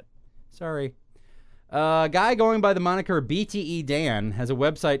honoring it. Sorry. A guy going by the moniker BTE Dan has a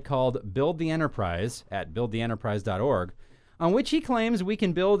website called Build the Enterprise at buildtheenterprise.org, on which he claims we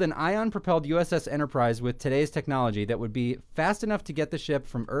can build an ion-propelled USS Enterprise with today's technology that would be fast enough to get the ship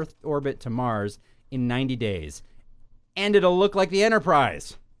from Earth orbit to Mars in 90 days. And it'll look like the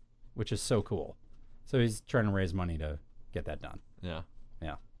Enterprise, which is so cool. So he's trying to raise money to get that done. Yeah.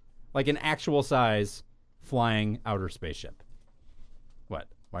 Yeah. Like an actual size flying outer spaceship. What?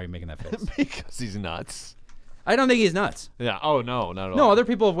 Why are you making that face? Because he's nuts. I don't think he's nuts. Yeah. Oh, no, not at all. No, other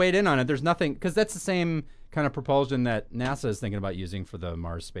people have weighed in on it. There's nothing, because that's the same kind of propulsion that NASA is thinking about using for the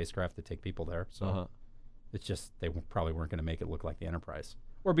Mars spacecraft to take people there. So it's just, they probably weren't going to make it look like the Enterprise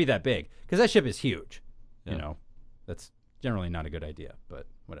or be that big, because that ship is huge. Yeah. You know, that's generally not a good idea, but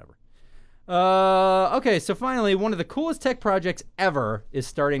whatever. Okay, so finally, one of the coolest tech projects ever is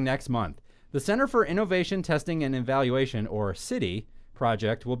starting next month. The Center for Innovation, Testing, and Evaluation, or CITI,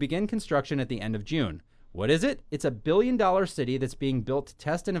 project will begin construction at the end of June. What is it? It's a $1 billion city that's being built to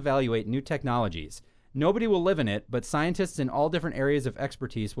test and evaluate new technologies. Nobody will live in it, but scientists in all different areas of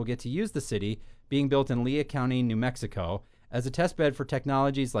expertise will get to use the city, being built in Lea County, New Mexico, as a test bed for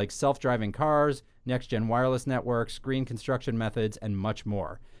technologies like self-driving cars, next-gen wireless networks, green construction methods, and much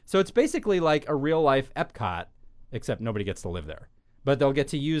more. So it's basically like a real-life Epcot, except nobody gets to live there. But they'll get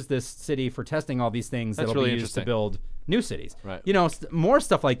to use this city for testing all these things That's that'll really be used to interesting. build new cities. Right. You know, more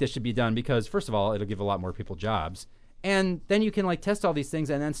stuff like this should be done because, first of all, it'll give a lot more people jobs. And then you can like test all these things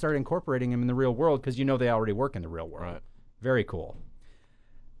and then start incorporating them in the real world because you know they already work in the real world. Right. Very cool.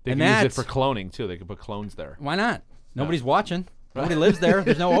 They And can use it that's- for cloning too. They can put clones there. Why not? Nobody's watching. Nobody lives there.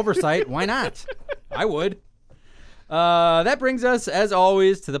 There's no oversight. Why not? I would. That brings us, as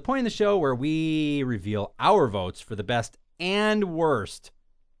always, to the point in the show where we reveal our votes for the best and worst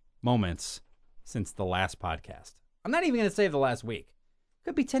moments since the last podcast. I'm not even going to say the last week.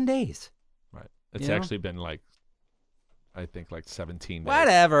 Could be 10 days. Right. It's You know? actually been like, I think like 17 days.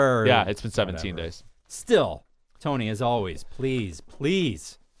 Whatever. Yeah, it's been 17 Whatever. days. Still, Tony, as always, please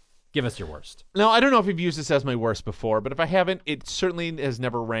give us your worst. Now, I don't know if you've used this as my worst before, but if I haven't, it certainly has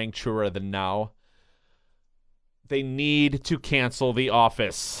never rang truer than now. They need to cancel The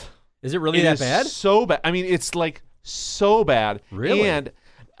Office. Is it really It that is bad? so bad. I mean, it's like so bad. Really? And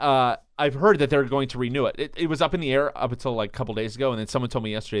I've heard that they're going to renew it. It was up in the air up until like a couple days ago, and then someone told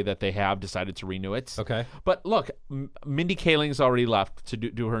me yesterday that they have decided to renew it. Okay. But look, Mindy Kaling's already left to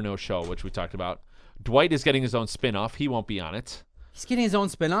do her no show, which we talked about. Dwight is getting his own spin-off. He won't be on it. He's getting his own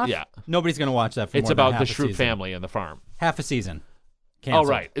spin-off? Yeah. Nobody's going to watch that for It's more than about half the a Shrew season. family and the farm. Half a season. Oh, Canceled.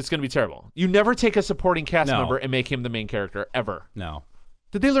 right. It's going to be terrible. You never take a supporting cast No. member and make him the main character, ever. No.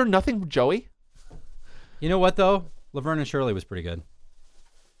 Did they learn nothing from Joey? You know what, though? Laverne and Shirley was pretty good.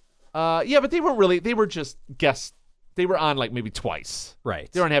 Yeah, but they weren't really. They were just guests. They were on like maybe twice.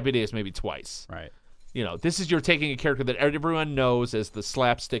 Right. They were on Happy Days maybe twice. Right. You know, this is you're taking a character that everyone knows as the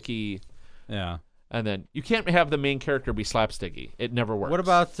slapsticky, Yeah. and then you can't have the main character be slapsticky. It never works. What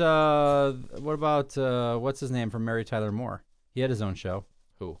about what's his name from Mary Tyler Moore? He had his own show.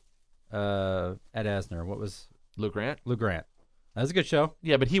 who? Ed Asner. What was Lou Grant? Lou Grant? That was a good show.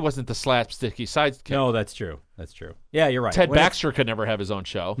 Yeah, but he wasn't the slapsticky sidekick. No, that's true. That's true. Yeah, you're right. Ted When it's- Baxter could never have his own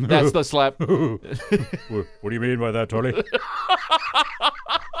show. That's the slap. What do you mean by that, Tony?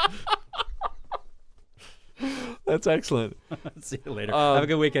 That's excellent. See you later. Have a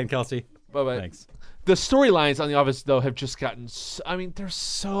good weekend, Kelsey. Bye-bye. Thanks. The storylines on The Office, though, have just gotten. I mean, they're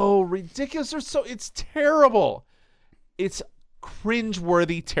so ridiculous. It's terrible. It's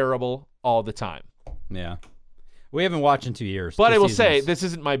cringe-worthy, terrible all the time. Yeah. We haven't watched in 2 years. But Two I will say, seasons. this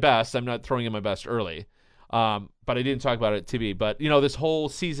isn't my best. I'm not throwing in my best early. But I didn't talk about it at TV. But, you know, this whole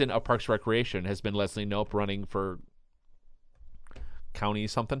season of Parks and Recreation has been Leslie Knope running for county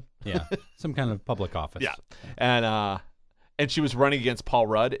something. Yeah. Some kind of public office. Yeah. And she was running against Paul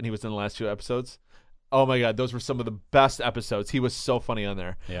Rudd, and he was in the last 2 episodes. Oh, my God. Those were some of the best episodes. He was so funny on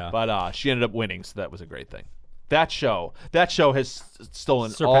there. Yeah. But she ended up winning, so that was a great thing. That show has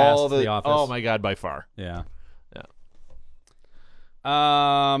stolen Surpassed all The Office. Oh, my God, by far. Yeah. Yeah.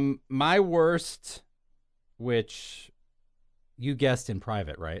 My worst, which you guessed in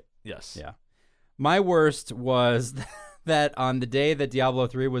private, right? Yes. Yeah. My worst was that on the day that Diablo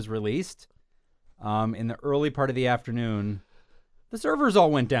 3 was released, in the early part of the afternoon, the servers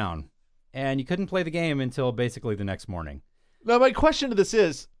all went down, and you couldn't play the game until basically the next morning. Now, my question to this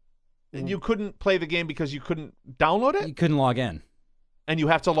is, you couldn't play the game because you couldn't download it, You couldn't log in. and you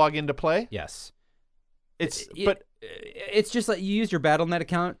have to log in to play? Yes. But It's just like you use your Battle.net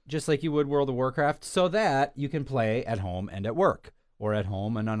account just like you would World of Warcraft so that you can play at home and at work, or at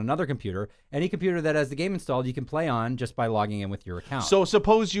home and on another computer. Any computer that has the game installed, you can play on just by logging in with your account. so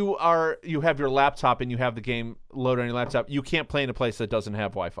suppose you have your laptop and you have the game loaded on your laptop. You can't play in a place that doesn't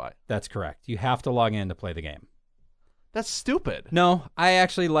have Wi-Fi. That's correct. You have to log in to play the game. That's stupid. No, I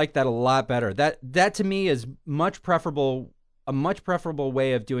actually like that a lot better. That to me is a much preferable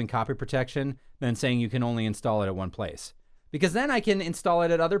way of doing copy protection than saying you can only install it at one place. Because then I can install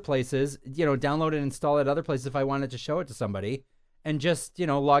it at other places, download it and install it at other places if I wanted to show it to somebody, and just,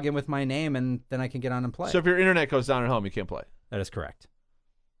 log in with my name, and then I can get on and play. So if your internet goes down at home, you can't play. That is correct.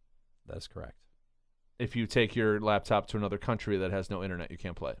 That is correct. If you take your laptop to another country that has no internet, you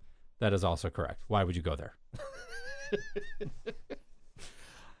can't play. That is also correct. Why would you go there?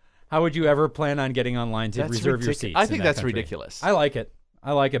 How would you ever plan on getting online to That's reserve your ridicu- seats? I in think that that's country? ridiculous. I like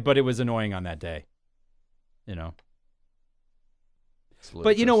it, but it was annoying on that day.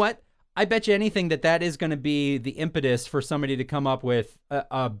 But you know what? I bet you anything that is going to be the impetus for somebody to come up with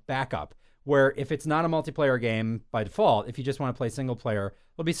a backup where if it's not a multiplayer game by default, if you just want to play single player,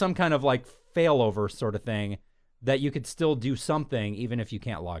 there'll be some kind of like failover sort of thing that you could still do something even if you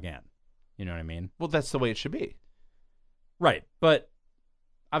can't log in. You know what I mean? Well, that's the way it should be. Right. But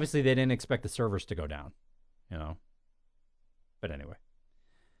obviously they didn't expect the servers to go down, you know. But anyway.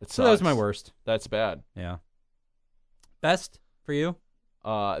 So that was my worst. That's bad. Yeah. Best for you?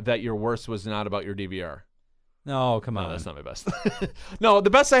 That your worst was not about your DVR. No, come on. No, that's not my best. No, the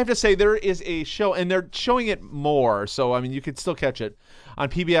best I have to say, there is a show, and they're showing it more. So, I mean, you can still catch it. On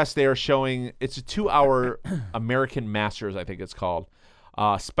PBS, they are showing, it's a 2-hour American Masters, I think it's called,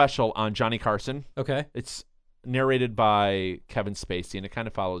 special on Johnny Carson. Okay. It's narrated by Kevin Spacey, and it kind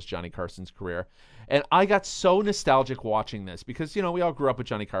of follows Johnny Carson's career. And I got so nostalgic watching this because, you know, we all grew up with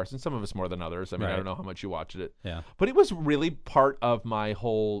Johnny Carson, some of us more than others. I mean, I Right. don't know how much you watched it. Yeah. But it was really part of my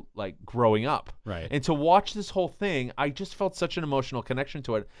whole, like, growing up. Right. And to watch this whole thing, I just felt such an emotional connection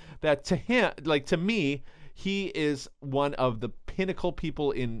to it that to him, like, to me, he is one of the pinnacle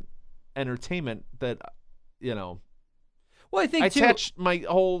people in entertainment that, you know, Well, I think I too, attached my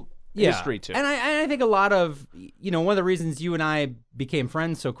whole history to. And I think a lot of, you know, one of the reasons you and I became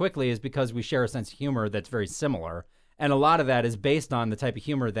friends so quickly is because we share a sense of humor that's very similar. And a lot of that is based on the type of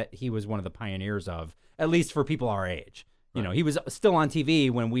humor that he was one of the pioneers of, at least for people our age. You know, he was still on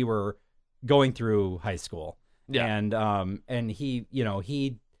TV when we were going through high school. Yeah. And he, you know,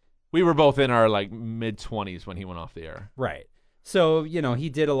 We were both in our, like, mid-20s when he went off the air. right. So, you know, he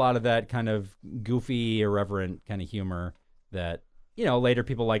did a lot of that kind of goofy, irreverent kind of humor that, you know, later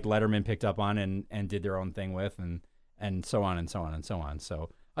people like Letterman picked up on and did their own thing with and so on and so on and so on. So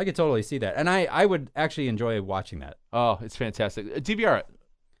I could totally see that. And I would actually enjoy watching that. Oh, it's fantastic. DVR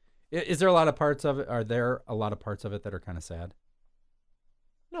it. Is there a lot of parts of it? Are there a lot of parts of it that are kind of sad?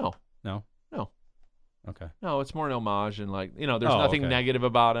 No. No? No. Okay. No, it's more an homage and, like, you know, there's Oh, nothing okay. negative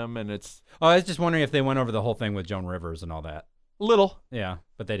about him, and it's Oh, I was just wondering if they went over the whole thing with Joan Rivers and all that. little. Yeah,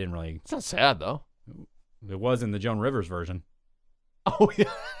 but they didn't really. It's not sad, though. It was in the Joan Rivers version. Oh, yeah.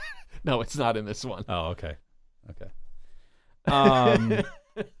 No, it's not in this one. Oh, okay. Okay.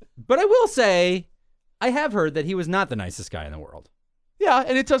 But I will say, I have heard that he was not the nicest guy in the world. Yeah,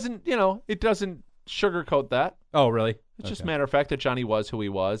 and it doesn't, you know, it doesn't sugarcoat that. Oh, really? It's just Okay. matter of fact that Johnny was who he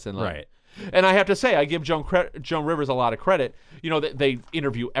was, and like, Right. And I have to say, I give Joan Rivers a lot of credit. You know, they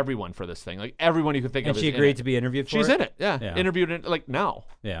interview everyone for this thing, like everyone you could think And of. she is in agreed it. to be interviewed for She's it? in it, yeah. Yeah. Interviewed in like now,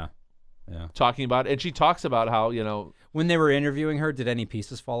 Yeah. Yeah. talking about it, and she talks about how, you know, When they were interviewing her, did any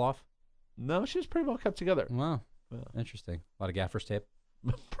pieces fall off? no, she was pretty well kept together. Wow. Yeah. Interesting. A lot of gaffer's tape.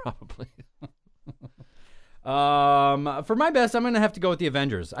 Probably. For my best, I'm going to have to go with the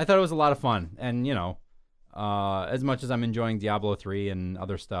Avengers. I thought it was a lot of fun. And, you know, as much as I'm enjoying Diablo 3 and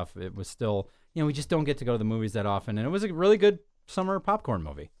other stuff, it was still, you know, we just don't get to go to the movies that often. And it was a really good summer popcorn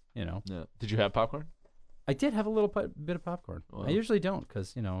movie, you know. Yeah. Did you have popcorn? I did have a little bit of popcorn. Wow. I usually don't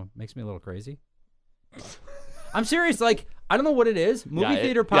because, you know, it makes me a little crazy. I'm serious. Like, I don't know what it is. Movie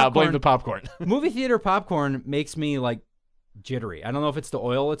theater popcorn. Yeah, blame the popcorn. Movie theater popcorn makes me, like, jittery. I don't know if it's the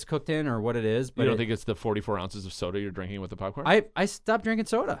oil it's cooked in or what it is, but You don't think it's the 44 ounces of soda you're drinking with the popcorn? I stopped drinking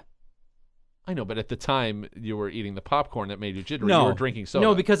soda. I know, but at the time you were eating the popcorn that made you jittery. No. You were drinking soda.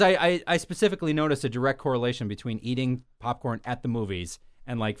 No, because I specifically noticed a direct correlation between eating popcorn at the movies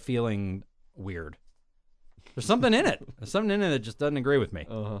and, like, feeling weird. There's something in it. There's something in it that just doesn't agree with me.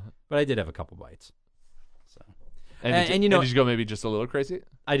 Uh-huh. But I did have a couple bites. So And you know- did you go maybe just a little crazy?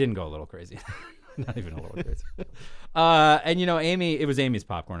 I didn't go a little crazy. Not even a little crazy. And, you know, it was Amy's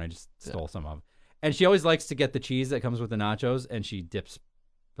popcorn. I just stole some of. And she always likes to get the cheese that comes with the nachos, and she dips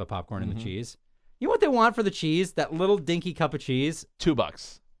the popcorn in the cheese. You know what they want for the cheese? That little dinky cup of cheese?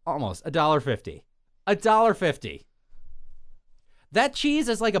 $2. Almost $1.50. $1.50. That cheese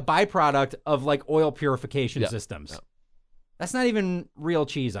is like a byproduct of, like, oil purification Yeah. systems. Yeah. That's not even real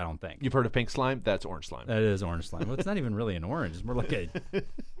cheese, I don't think. You've heard of pink slime? That's orange slime. That is orange slime. Well, it's not even really an orange. It's more like a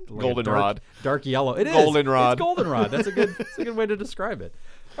Goldenrod. dark yellow. It is Goldenrod. It's goldenrod. That's a good way to describe it.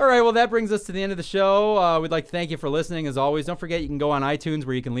 All right, well, that brings us to the end of the show. We'd like to thank you for listening. As always, don't forget you can go on iTunes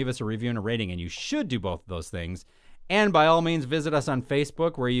where you can leave us a review and a rating, and you should do both of those things. And by all means, visit us on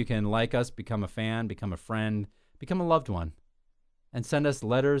Facebook where you can like us, become a fan, become a friend, become a loved one, and send us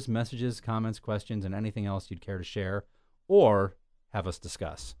letters, messages, comments, questions, and anything else you'd care to share or have us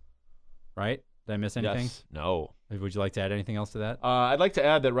discuss. Right? Did I miss anything? Yes. No. Would you like to add anything else to that? I'd like to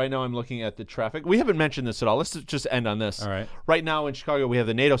add that right now I'm looking at the traffic. We haven't mentioned this at all. Let's just end on this. All right. Right now in Chicago, we have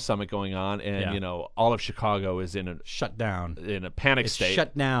the NATO summit going on, and Yeah. you know all of Chicago is in Shut down. a panic It's state,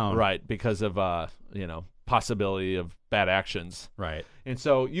 shut down. right? Because of you know, possibility of bad actions. Right. And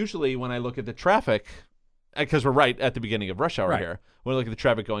so usually when I look at the traffic, because we're right at the beginning of rush hour Right. here, when I look at the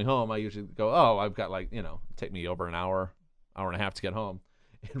traffic going home, I usually go, oh, I've got, like, you know, take me over an hour and a half to get home.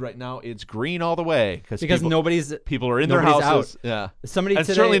 And right now it's green all the way because people, nobody's people are in their nobody's houses. out. Yeah. Somebody And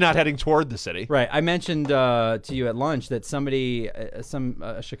today, certainly not heading toward the city. Right. I mentioned to you at lunch that somebody, some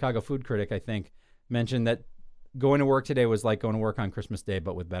Chicago food critic, I think, mentioned that going to work today was like going to work on Christmas Day,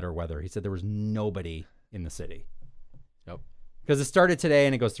 but with better weather. He said there was nobody in the city. Yep. Because it started today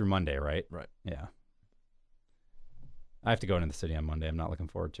and it goes through Monday, right? Right. Yeah. I have to go into the city on Monday. I'm not looking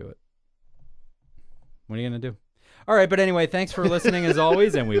forward to it. What are you going to do? All right. But anyway, thanks for listening as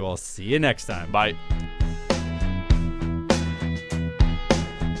always, and we will see you next time. Bye.